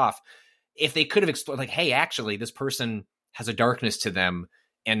left off. If they could have explored, like, hey, actually this person has a darkness to them,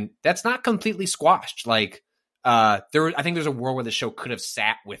 and that's not completely squashed. Like, I think there's a world where the show could have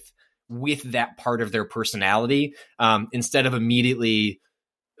sat with that part of their personality, instead of immediately,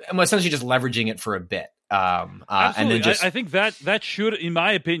 essentially just leveraging it for a bit. And then just, I think that should, in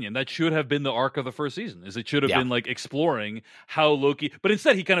my opinion, that should have been the arc of the first season. Is it should have been like exploring how Loki, but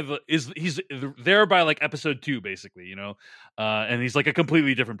instead he kind of he's there by like episode 2, basically, you know, and he's like a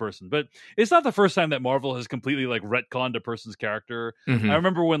completely different person. But it's not the first time that Marvel has completely like retconned a person's character. I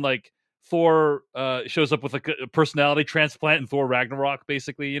remember when like Thor shows up with a personality transplant in Thor Ragnarok,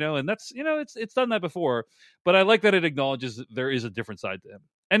 basically, you know, and that's, you know, it's done that before, but I like that it acknowledges that there is a different side to him.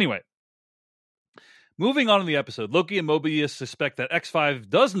 Anyway, moving on in the episode, Loki and Mobius suspect that X5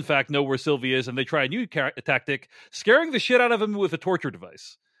 does in fact know where Sylvie is, and they try a new tactic, scaring the shit out of him with a torture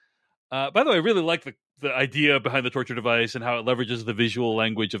device. By the way, I really like the idea behind the torture device and how it leverages the visual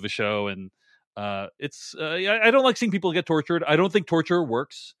language of the show, and I don't like seeing people get tortured. I don't think torture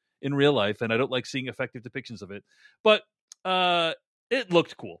works in real life, and I don't like seeing effective depictions of it. But it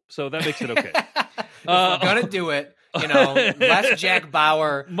looked cool, so that makes it okay. If we're gonna do it, less Jack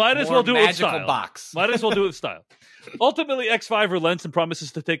Bauer, might as more well do it with magical style. box. Might as well do it with style. Ultimately, X5 relents and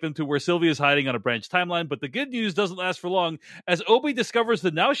promises to take them to where Sylvie is hiding on a branch timeline, but the good news doesn't last for long, as Obi discovers the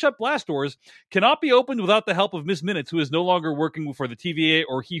now shut blast doors cannot be opened without the help of Miss Minutes, who is no longer working for the TVA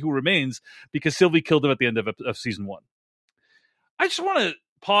or He Who Remains, because Sylvie killed him at the end of season 1. I just want to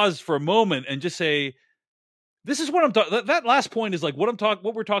pause for a moment and just say, this is what I'm talking. That last point is like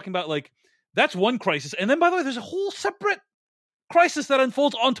what we're talking about. Like, that's one crisis, and then by the way, there's a whole separate crisis that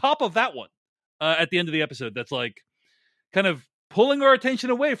unfolds on top of that one at the end of the episode. That's like kind of pulling our attention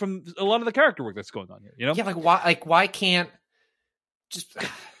away from a lot of the character work that's going on here. Yeah, why can't just.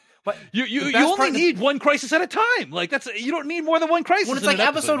 But you only need one crisis at a time. Like you don't need more than one crisis. When it's like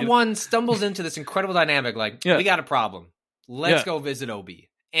episode 1 stumbles into this incredible dynamic, like we got a problem. Let's go visit Obi,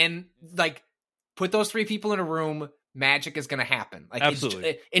 and like put those 3 people in a room. Magic is going to happen. Like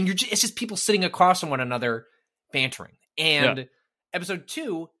absolutely, it's just people sitting across from one another, bantering. And episode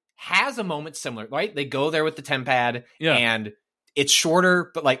 2 has a moment similar, right? They go there with the tempad, and it's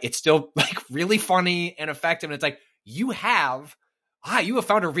shorter, but like it's still like really funny and effective. And it's like you have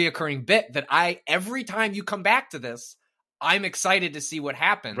found a reoccurring bit that every time you come back to this, I'm excited to see what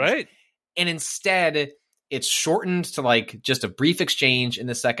happens. Right. And instead, it's shortened to like just a brief exchange in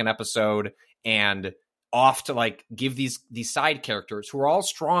the second episode, and off to like give these side characters who are all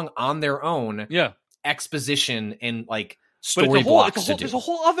strong on their own, exposition and like story blocks to do. There's a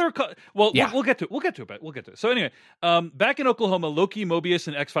whole other. We'll get to it. So anyway, back in Oklahoma, Loki, Mobius,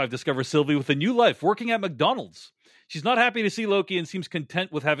 and X5 discover Sylvie with a new life, working at McDonald's. She's not happy to see Loki and seems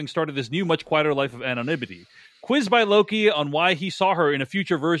content with having started this new, much quieter life of anonymity. Quizzed by Loki on why he saw her in a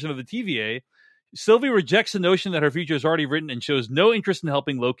future version of the TVA, Sylvie rejects the notion that her future is already written and shows no interest in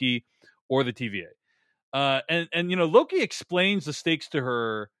helping Loki or the TVA. And Loki explains the stakes to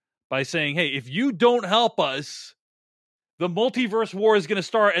her by saying, hey, if you don't help us, the multiverse war is going to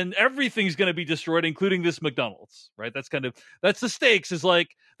start and everything's going to be destroyed, including this McDonald's, right? That's the stakes, is like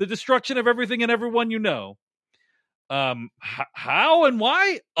the destruction of everything and everyone you know. How and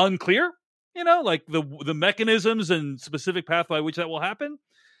why? Unclear. Like the mechanisms and specific path by which that will happen.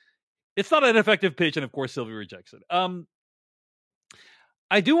 It's not an effective pitch, and of course Sylvie rejects it.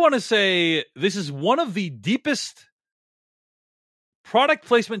 I do want to say this is one of the deepest product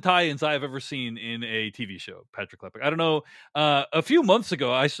placement tie-ins I have ever seen in a TV show, Patrick Klepek. I don't know. A few months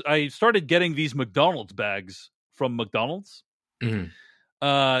ago, I started getting these McDonald's bags from McDonald's.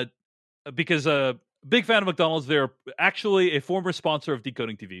 Mm-hmm. Because big fan of McDonald's. They're actually a former sponsor of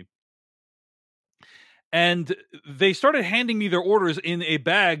Decoding TV. And they started handing me their orders in a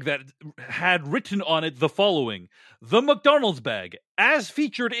bag that had written on it the following: the McDonald's bag, as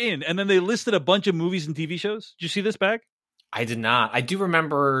featured in, and then they listed a bunch of movies and TV shows. Did you see this bag? I did not. I do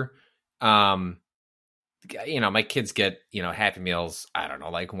remember, my kids get, Happy Meals, I don't know,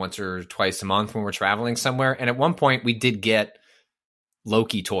 like once or twice a month when we're traveling somewhere. And at one point we did get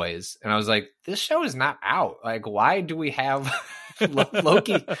Loki toys. And I was like, this show is not out. Like, why do we have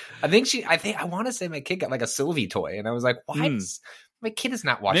Loki? I want to say my kid got like a Sylvie toy. And I was like, why my kid is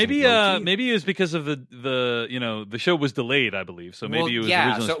not watching Loki. Maybe it was because of the show was delayed, I believe. So maybe it was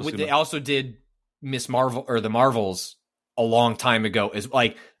originally supposed to be. They also did Miss Marvel or the Marvels a long time ago. Is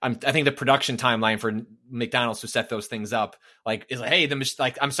like I think the production timeline for McDonald's to set those things up is like, hey,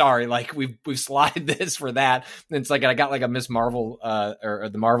 I'm sorry, like we've slotted this for that. And it's like I got like a Miss Marvel or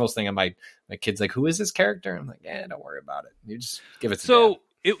the Marvels thing, and my kid's like, who is this character? I'm like, don't worry about it. You just give it to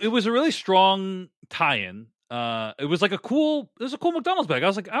Dad. It was a really strong tie-in. It was a cool McDonald's bag. I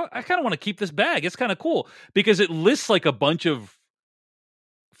was like, I kind of want to keep this bag. It's kind of cool because it lists like a bunch of,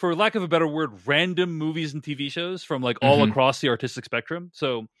 for lack of a better word, random movies and TV shows from like all across the artistic spectrum.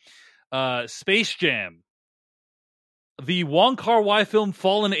 So, Space Jam, the Wong Kar-wai film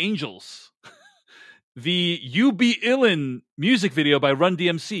Fallen Angels, the You Be Illin music video by Run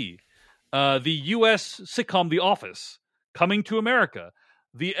DMC, the U.S. sitcom The Office, Coming to America,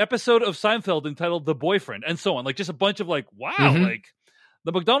 the episode of Seinfeld entitled The Boyfriend, and so on. Like just a bunch of like, wow, like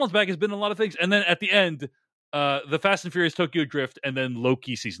the McDonald's bag has been in a lot of things. And then at the end, the Fast and Furious Tokyo Drift, and then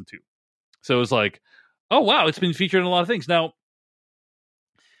Loki season 2. So it was like, oh wow, it's been featured in a lot of things. Now,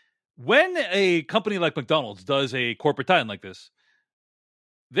 when a company like McDonald's does a corporate tie-in like this,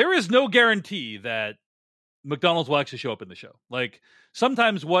 there is no guarantee that McDonald's will actually show up in the show. Like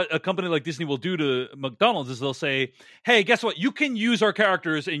sometimes what a company like Disney will do to McDonald's is they'll say, hey, guess what? You can use our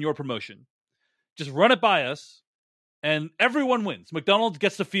characters in your promotion. Just run it by us. And everyone wins. McDonald's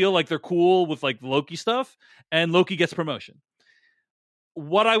gets to feel like they're cool with like Loki stuff, and Loki gets promotion.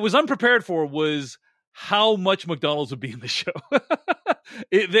 What I was unprepared for was how much McDonald's would be in the show.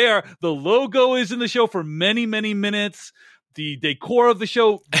 The logo is in the show for many, many minutes. The decor of the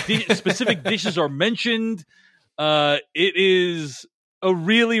show, specific dishes are mentioned. It is a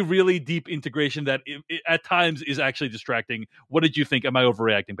really, really deep integration that at times is actually distracting. What did you think? Am I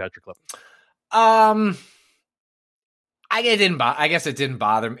overreacting, Patrick Levin? I guess it didn't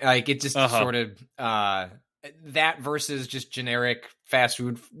bother me. Like, it just sort of that versus just generic fast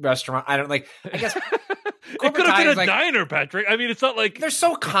food restaurant. I don't like. I guess it could have been a diner, Patrick. I mean, it's not like they're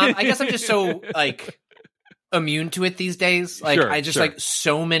so I guess I'm just so like immune to it these days. Like, I just like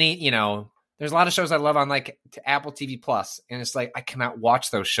so many. You know, there's a lot of shows I love on like Apple TV Plus, and it's like I cannot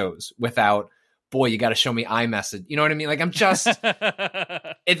watch those shows without. Boy, you got to show me iMessage. You know what I mean? Like, I'm just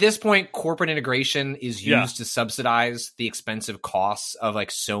at this point, corporate integration is used to subsidize the expensive costs of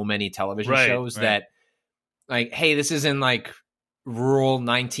like so many television shows that, like, hey, this is in like rural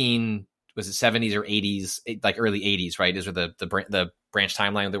 70s or 80s, like early 80s, right? Is the branch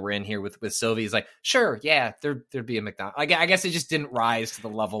timeline that we're in here with Sylvie is like, sure, yeah, there'd be a McDonald's. Like, I guess it just didn't rise to the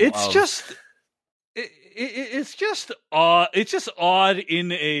level. It's just odd. It's just odd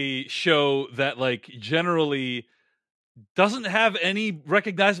in a show that like generally doesn't have any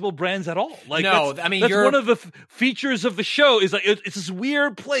recognizable brands at all. Like, no, I mean, that's one of the features of the show is like it's this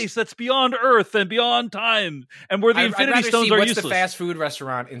weird place that's beyond Earth and beyond time, and where the Infinity Stones are what's useless. The fast food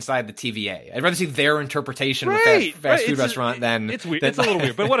restaurant inside the TVA? I'd rather see their interpretation of a fast food restaurant than it's weird. It's a little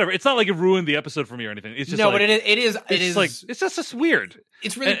weird, but whatever. It's not like it ruined the episode for me or anything. It's just but it is like it's just weird.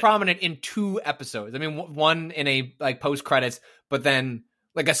 It's really prominent in 2 episodes. I mean, one in a like post credits, but then.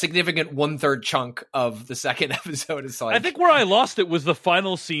 Like a significant 1/3 chunk of the second episode is like. I think where I lost it was the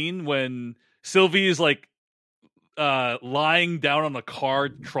final scene when Sylvie is like lying down on the car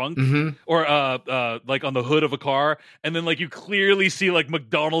trunk or like on the hood of a car, and then like you clearly see like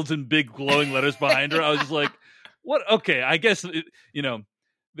McDonald's in big glowing letters behind her. I was just like, what? Okay, I guess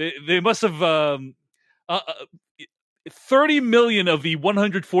they must have. 30 million of the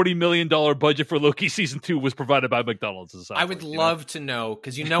 $140 million budget for Loki season 2 was provided by McDonald's. I would love to know,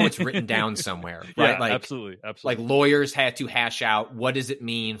 because it's written down somewhere, right? Yeah, like, absolutely. Like lawyers had to hash out what does it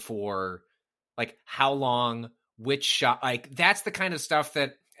mean for, like, how long, which shot. Like, that's the kind of stuff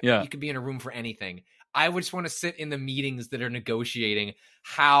that you could be in a room for anything. I would just want to sit in the meetings that are negotiating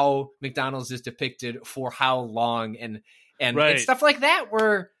how McDonald's is depicted for how long and stuff like that.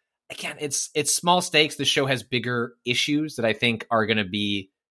 Where. Again, it's small stakes. The show has bigger issues that I think are going to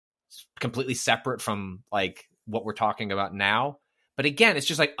be completely separate from like what we're talking about now. But again, it's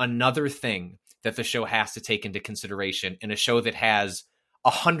just like another thing that the show has to take into consideration in a show that has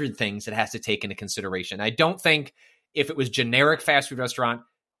 100 things it has to take into consideration. I don't think if it was generic fast food restaurant,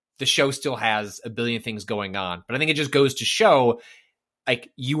 the show still has a billion things going on. But I think it just goes to show, like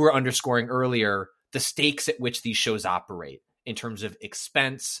you were underscoring earlier, the stakes at which these shows operate in terms of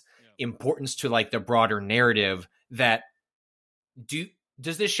expense, importance to like the broader narrative. That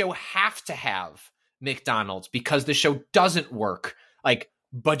does this show have to have McDonald's because the show doesn't work like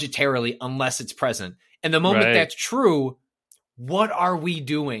budgetarily unless it's present? And the moment that's true, what are we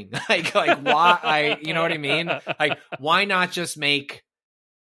doing? like why? You know what I mean? Like, why not just make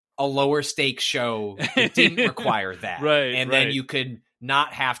a lower stake show that didn't require that, and then you could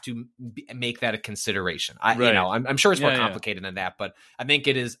not have to make that a consideration. I'm sure it's more complicated than that, but I think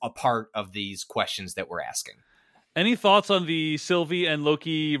it is a part of these questions that we're asking. Any thoughts on the Sylvie and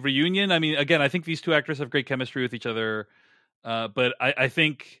Loki reunion? I mean, again, I think these two actors have great chemistry with each other, but I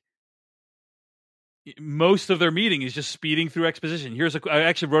think most of their meeting is just speeding through exposition. I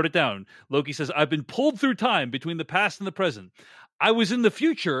actually wrote it down. Loki says, "I've been pulled through time between the past and the present. I was in the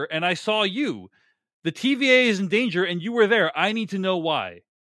future and I saw you. The TVA is in danger, and you were there. I need to know why."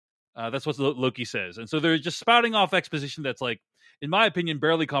 That's what Loki says. And so they're just spouting off exposition that's, like, in my opinion,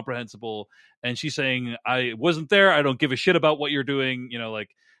 barely comprehensible. And she's saying, I wasn't there. I don't give a shit about what you're doing. You know, like,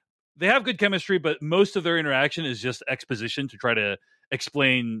 they have good chemistry, but most of their interaction is just exposition to try to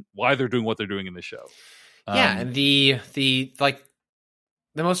explain why they're doing what they're doing in the show. And the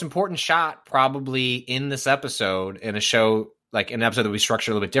most important shot probably in this episode, in a show like an episode that we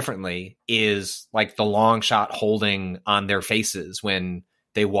structure a little bit differently, is like the long shot holding on their faces when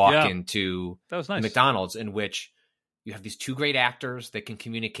they walk into that was nice. McDonald's, in which you have these two great actors that can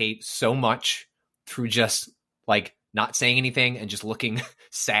communicate so much through just like not saying anything and just looking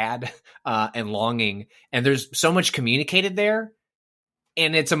sad and longing. And there's so much communicated there.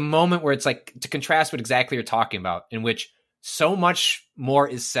 And it's a moment where it's like, to contrast what exactly you're talking about, in which so much more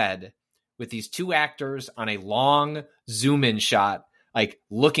is said with these two actors on a long zoom in shot, like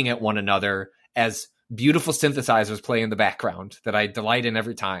looking at one another as beautiful synthesizers play in the background that I delight in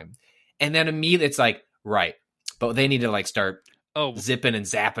every time. And then immediately it's like, right. But they need to like start zipping and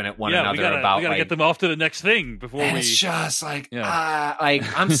zapping at one another about we gotta get them off to the next thing before and we. It's just like,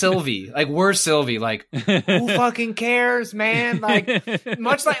 like I'm Sylvie, like we're Sylvie, like who fucking cares, man? Like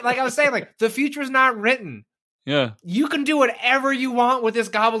much like I was saying, like the future is not written. Yeah, you can do whatever you want with this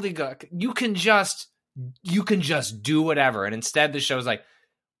gobbledygook. You can just do whatever, and instead the show's like,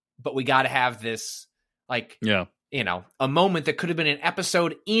 but we got to have this, like, you know, a moment that could have been an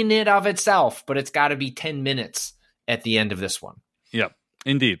episode in and of itself, but it's got to be 10 minutes at the end of this one. Yeah,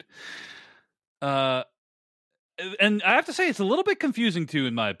 indeed. And I have to say, it's a little bit confusing too,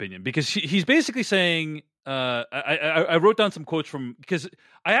 in my opinion, because he's basically saying, I wrote down some quotes from, because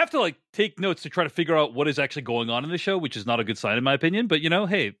I have to like take notes to try to figure out what is actually going on in the show, which is not a good sign in my opinion. But you know,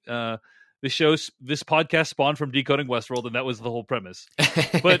 hey, this podcast spawned from Decoding Westworld, and that was the whole premise.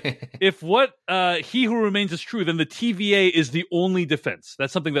 But if what He Who Remains is true, then the TVA is the only defense.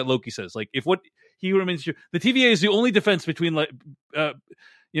 That's something that Loki says. Like, if what He Who Remains is true, the TVA is the only defense between, like,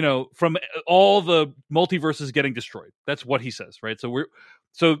 you know, from all the multiverses getting destroyed. That's what he says, right?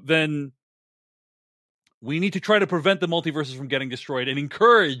 So then we need to try to prevent the multiverses from getting destroyed and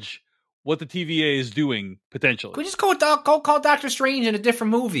encourage what the TVA is doing, potentially. Could we just go call Doctor Strange in a different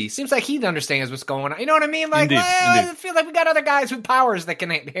movie? Seems like he understands what's going on. You know what I mean? Like, Indeed. I feel like we got other guys with powers that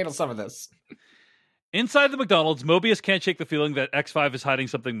can handle some of this. Inside the McDonald's, Mobius can't shake the feeling that X5 is hiding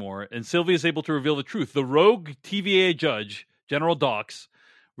something more, and Sylvie is able to reveal the truth. The rogue TVA judge, General Dox,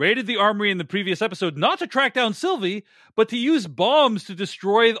 raided the armory in the previous episode not to track down Sylvie, but to use bombs to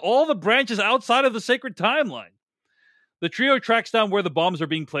destroy all the branches outside of the sacred timeline. The trio tracks down where the bombs are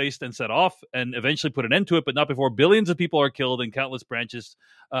being placed and set off, and eventually put an end to it, but not before billions of people are killed and countless branch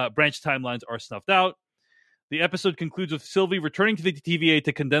timelines are snuffed out. The episode concludes with Sylvie returning to the TVA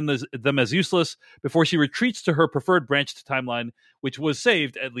to condemn them as useless before she retreats to her preferred branched timeline, which was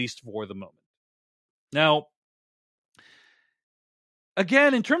saved, at least for the moment. Now,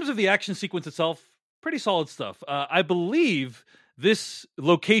 again, in terms of the action sequence itself, pretty solid stuff. I believe this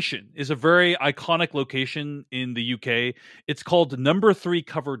location is a very iconic location in the UK. It's called Number 3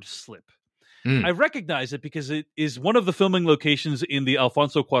 Covered Slip. I recognize it because it is one of the filming locations in the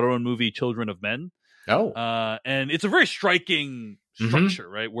Alfonso Cuarón movie Children of Men. Oh. And it's a very striking structure,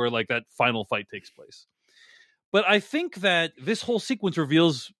 right? Where like that final fight takes place. But I think that this whole sequence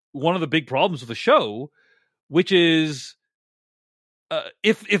reveals one of the big problems of the show, which is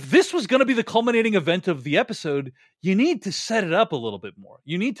if this was going to be the culminating event of the episode, you need to set it up a little bit more.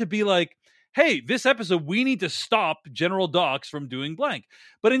 You need to be like, hey, this episode, we need to stop General Dox from doing blank.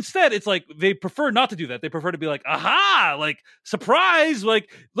 But instead, it's like they prefer not to do that. They prefer to be like, aha, like, surprise, like,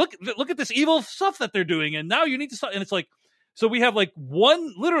 look at this evil stuff that they're doing, and now you need to stop. And it's like, so we have like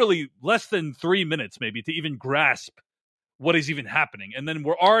literally less than 3 minutes maybe to even grasp what is even happening. And then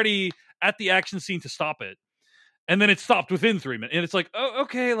we're already at the action scene to stop it. And then it stopped within 3 minutes. And it's like, oh,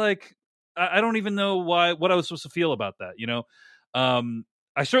 okay, like, I don't even know what I was supposed to feel about that, you know?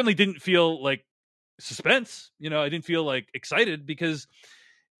 I certainly didn't feel like suspense, you know? I didn't feel like excited because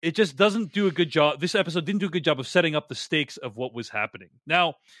it just doesn't do a good job. This episode didn't do a good job of setting up the stakes of what was happening.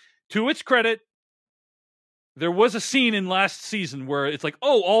 Now, to its credit, there was a scene in last season where it's like,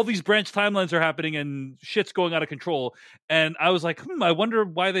 oh, all these branch timelines are happening and shit's going out of control. And I was like, I wonder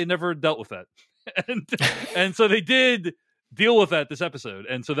why they never dealt with that. and so they did deal with that this episode,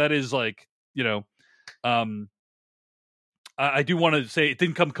 and so that is like, you know, I do want to say it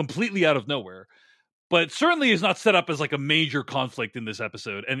didn't come completely out of nowhere, but certainly is not set up as like a major conflict in this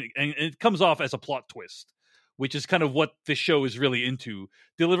episode, and it comes off as a plot twist, which is kind of what this show is really into,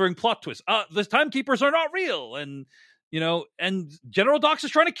 delivering plot twists. The timekeepers are not real, and you know, and General Dox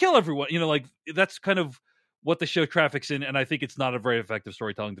is trying to kill everyone, you know, like that's kind of what the show traffics in, and I think it's not a very effective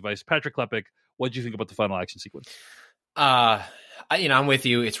storytelling device. Patrick Klepek, what do you think about the final action sequence? I'm with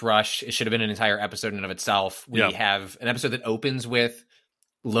you. It's rushed. It should have been an entire episode in and of itself. We have an episode that opens with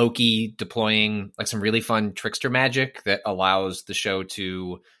Loki deploying like some really fun trickster magic that allows the show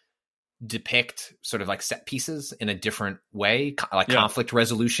to depict sort of like set pieces in a different way, like conflict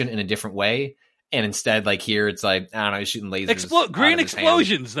resolution in a different way. And instead, like here, it's like, I don't know, he's shooting lasers. Green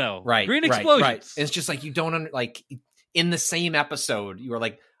explosions now. Right. Green explosions. Right. It's just like, you don't like in the same episode, you are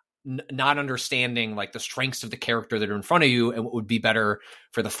like not understanding like the strengths of the character that are in front of you and what would be better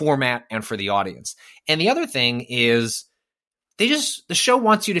for the format and for the audience. And the other thing is the show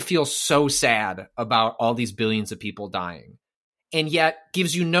wants you to feel so sad about all these billions of people dying, and yet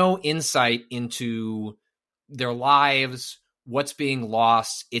gives you no insight into their lives, what's being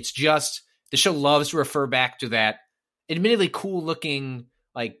lost. It's just, the show loves to refer back to that admittedly cool looking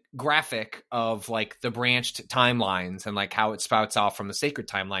like graphic of like the branched timelines and like how it spouts off from the sacred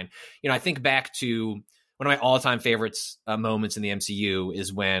timeline. You know, I think back to one of my all-time favorites moments in the MCU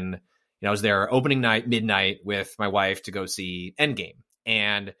is when, I was there opening night, midnight with my wife to go see Endgame.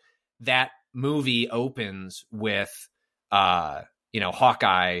 And that movie opens with,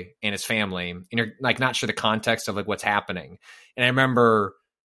 Hawkeye and his family, and you're like not sure the context of like what's happening. And I remember,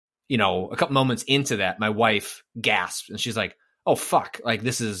 a couple moments into that, my wife gasped and she's like, "Oh fuck, like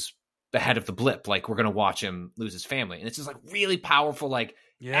this is the head of the blip. Like we're going to watch him lose his family." And it's just like really powerful, like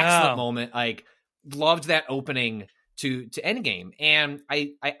excellent moment. Like loved that opening to Endgame. And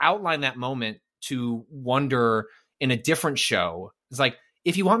I outlined that moment to wonder in a different show. It's like,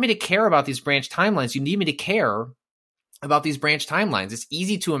 if you want me to care about these branch timelines, you need me to care about these branch timelines. It's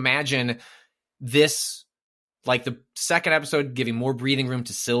easy to imagine this, like the second episode giving more breathing room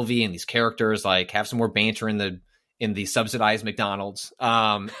to Sylvie and these characters, like have some more banter in the subsidized McDonald's.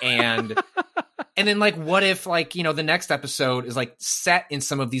 And then like, what if like, the next episode is like set in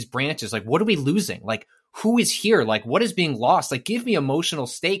some of these branches? Like, what are we losing? Like, who is here? Like, what is being lost? Like, give me emotional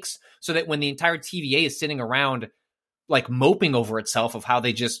stakes so that when the entire TVA is sitting around like moping over itself of how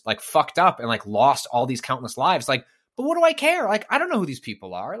they just like fucked up and like lost all these countless lives. Like, but what do I care? Like, I don't know who these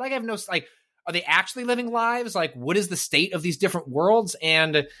people are. Like, I have no, like, are they actually living lives? Like, what is the state of these different worlds?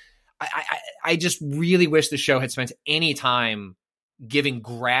 And I just really wish the show had spent any time giving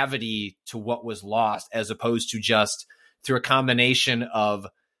gravity to what was lost, as opposed to just through a combination of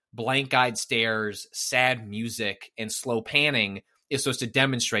blank-eyed stares, sad music, and slow panning is supposed to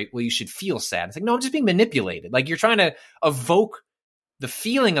demonstrate, well, you should feel sad. It's like, no, I'm just being manipulated. Like, you're trying to evoke the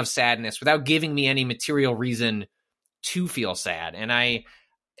feeling of sadness without giving me any material reason to feel sad. And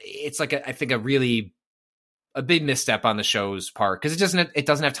it's like, I think a big misstep on the show's part, because it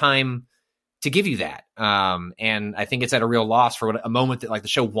doesn't have time to give you that. And I think it's at a real loss for a moment that like the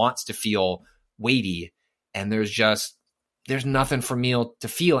show wants to feel weighty, and there's nothing for me to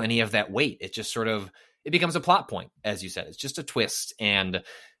feel any of that weight. It just sort of, it becomes a plot point, as you said. It's just a twist, and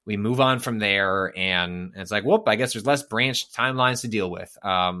we move on from there. And it's like, whoop, I guess there's less branched timelines to deal with,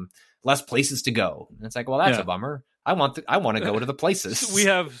 less places to go. And it's like, well, that's a bummer. I want to go to the places. We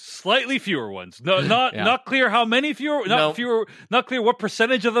have slightly fewer ones. No, not clear how many fewer. Not clear what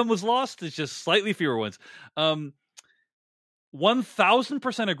percentage of them was lost. It's just slightly fewer ones.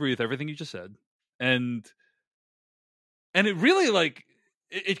 1000% agree with everything you just said, and it really like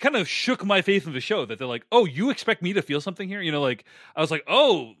it kind of shook my faith in the show that they're like, oh, you expect me to feel something here? Like I was like,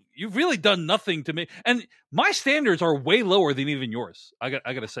 oh, you've really done nothing to me, and my standards are way lower than even yours. I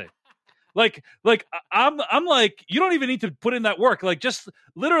gotta say. Like I'm like, you don't even need to put in that work. Like, just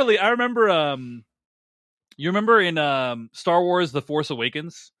literally, I remember, you remember in Star Wars: The Force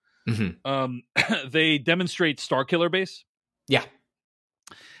Awakens, they demonstrate Starkiller Base. Yeah,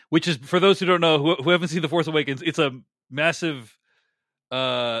 which is, for those who don't know, who haven't seen The Force Awakens, it's a massive.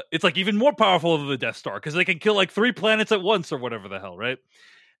 It's like even more powerful than the Death Star, because they can kill like 3 planets at once or whatever the hell, right?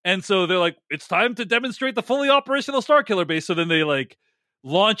 And so they're like, it's time to demonstrate the fully operational Starkiller Base. So then they like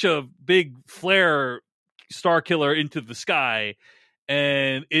launch a big flare star killer into the sky,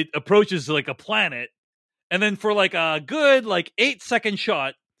 and it approaches like a planet, and then for like a good like 8-second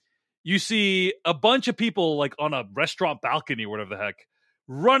shot, you see a bunch of people like on a restaurant balcony or whatever the heck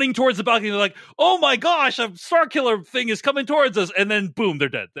running towards the balcony. They're like, oh my gosh, a star killer thing is coming towards us, and then boom, they're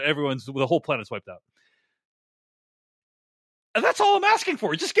dead. The whole planet's wiped out. And that's all I'm asking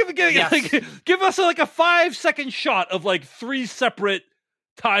for. Just give us like a 5-second shot of like 3 separate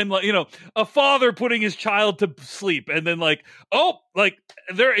timeline, a father putting his child to sleep, and then like, oh, like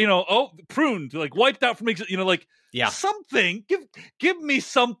they're, pruned, like wiped out from, something. Give me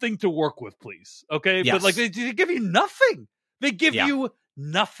something to work with, please. Okay. Yes. But like they give you nothing. They give you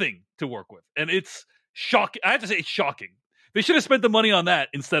nothing to work with. And it's shocking. I have to say, it's shocking. They should have spent the money on that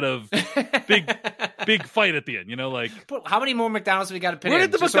instead of big fight at the end, But how many more McDonald's have we got to put in? Where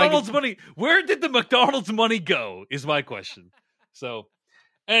did the McDonald's money go is my question. So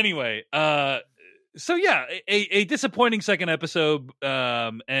anyway, so yeah, a disappointing second episode,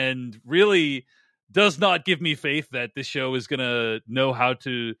 and really does not give me faith that this show is going to know how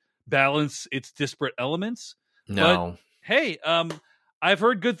to balance its disparate elements. No. But, hey, I've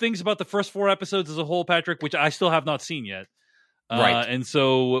heard good things about the first 4 episodes as a whole, Patrick, which I still have not seen yet. Right. And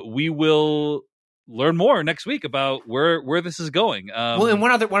so we will learn more next week about where this is going. Well, and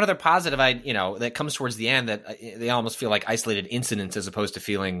one other positive that comes towards the end, that they almost feel like isolated incidents as opposed to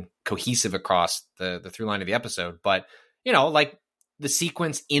feeling cohesive across the through line of the episode. But like the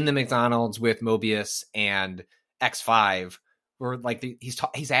sequence in the McDonald's with Mobius and X5, where like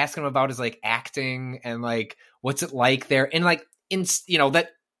he's asking him about his like acting and like what's it like there, and like that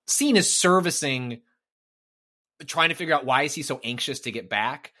scene is servicing trying to figure out why is he so anxious to get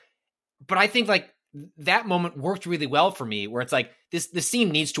back. But I think like that moment worked really well for me, where it's like this scene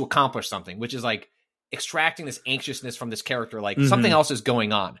needs to accomplish something, which is like extracting this anxiousness from this character, like something else is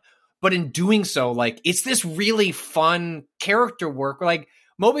going on. But in doing so, like it's this really fun character work where like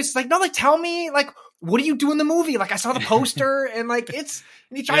Mobius is like, no, like tell me, like, what do you do in the movie? Like I saw the poster and like and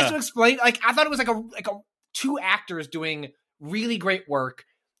he tries to explain, like I thought it was like a two actors doing really great work,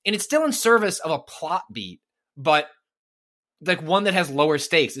 and it's still in service of a plot beat, but like one that has lower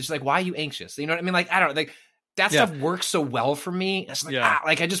stakes. It's just like, why are you anxious? You know what I mean? Like, I don't know, like that stuff works so well for me. It's like,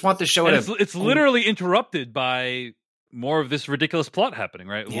 like I just want the show to. It's literally interrupted by more of this ridiculous plot happening,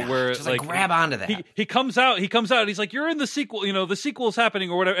 right? Yeah, where just like grab onto that. He comes out. And he's like, "You're in the sequel. You know, the sequel's happening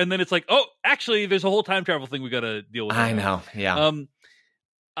or whatever." And then it's like, "Oh, actually, there's a whole time travel thing we got to deal with." I know. Yeah.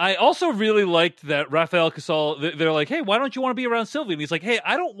 I also really liked that Rafael Casal. They're like, "Hey, why don't you want to be around Sylvie?" And he's like, "Hey,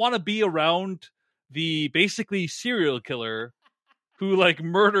 I don't want to be around the basically serial killer who like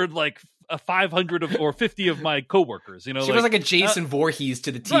murdered like 500 or 50 of my coworkers." You know, she was like a Jason Voorhees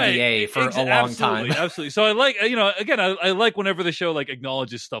to the TVA for a long time. Absolutely. So I like, again, I like whenever the show like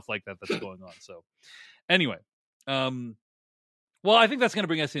acknowledges stuff like that that's going on. So anyway, well, I think that's going to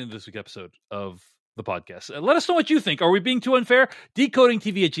bring us into this week's episode of the podcast. Let us know what you think. Are we being too unfair?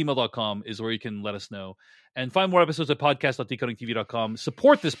 decodingtv@gmail.com is where you can let us know. And find more episodes at podcast.decodingtv.com.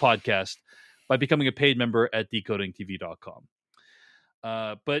 Support this podcast by becoming a paid member at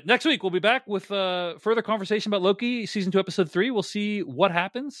decodingtv.com. But next week, we'll be back with further conversation about Loki, Season 2, Episode 3. We'll see what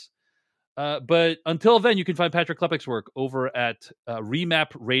happens. But until then, you can find Patrick Klepek's work over at Remap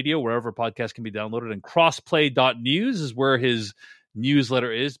Radio, wherever podcasts can be downloaded. And crossplay.news is where his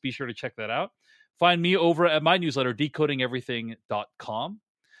newsletter is. Be sure to check that out. Find me over at my newsletter, decodingeverything.com.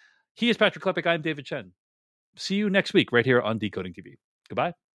 He is Patrick Klepek. I'm David Chen. See you next week right here on Decoding TV.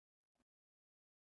 Goodbye.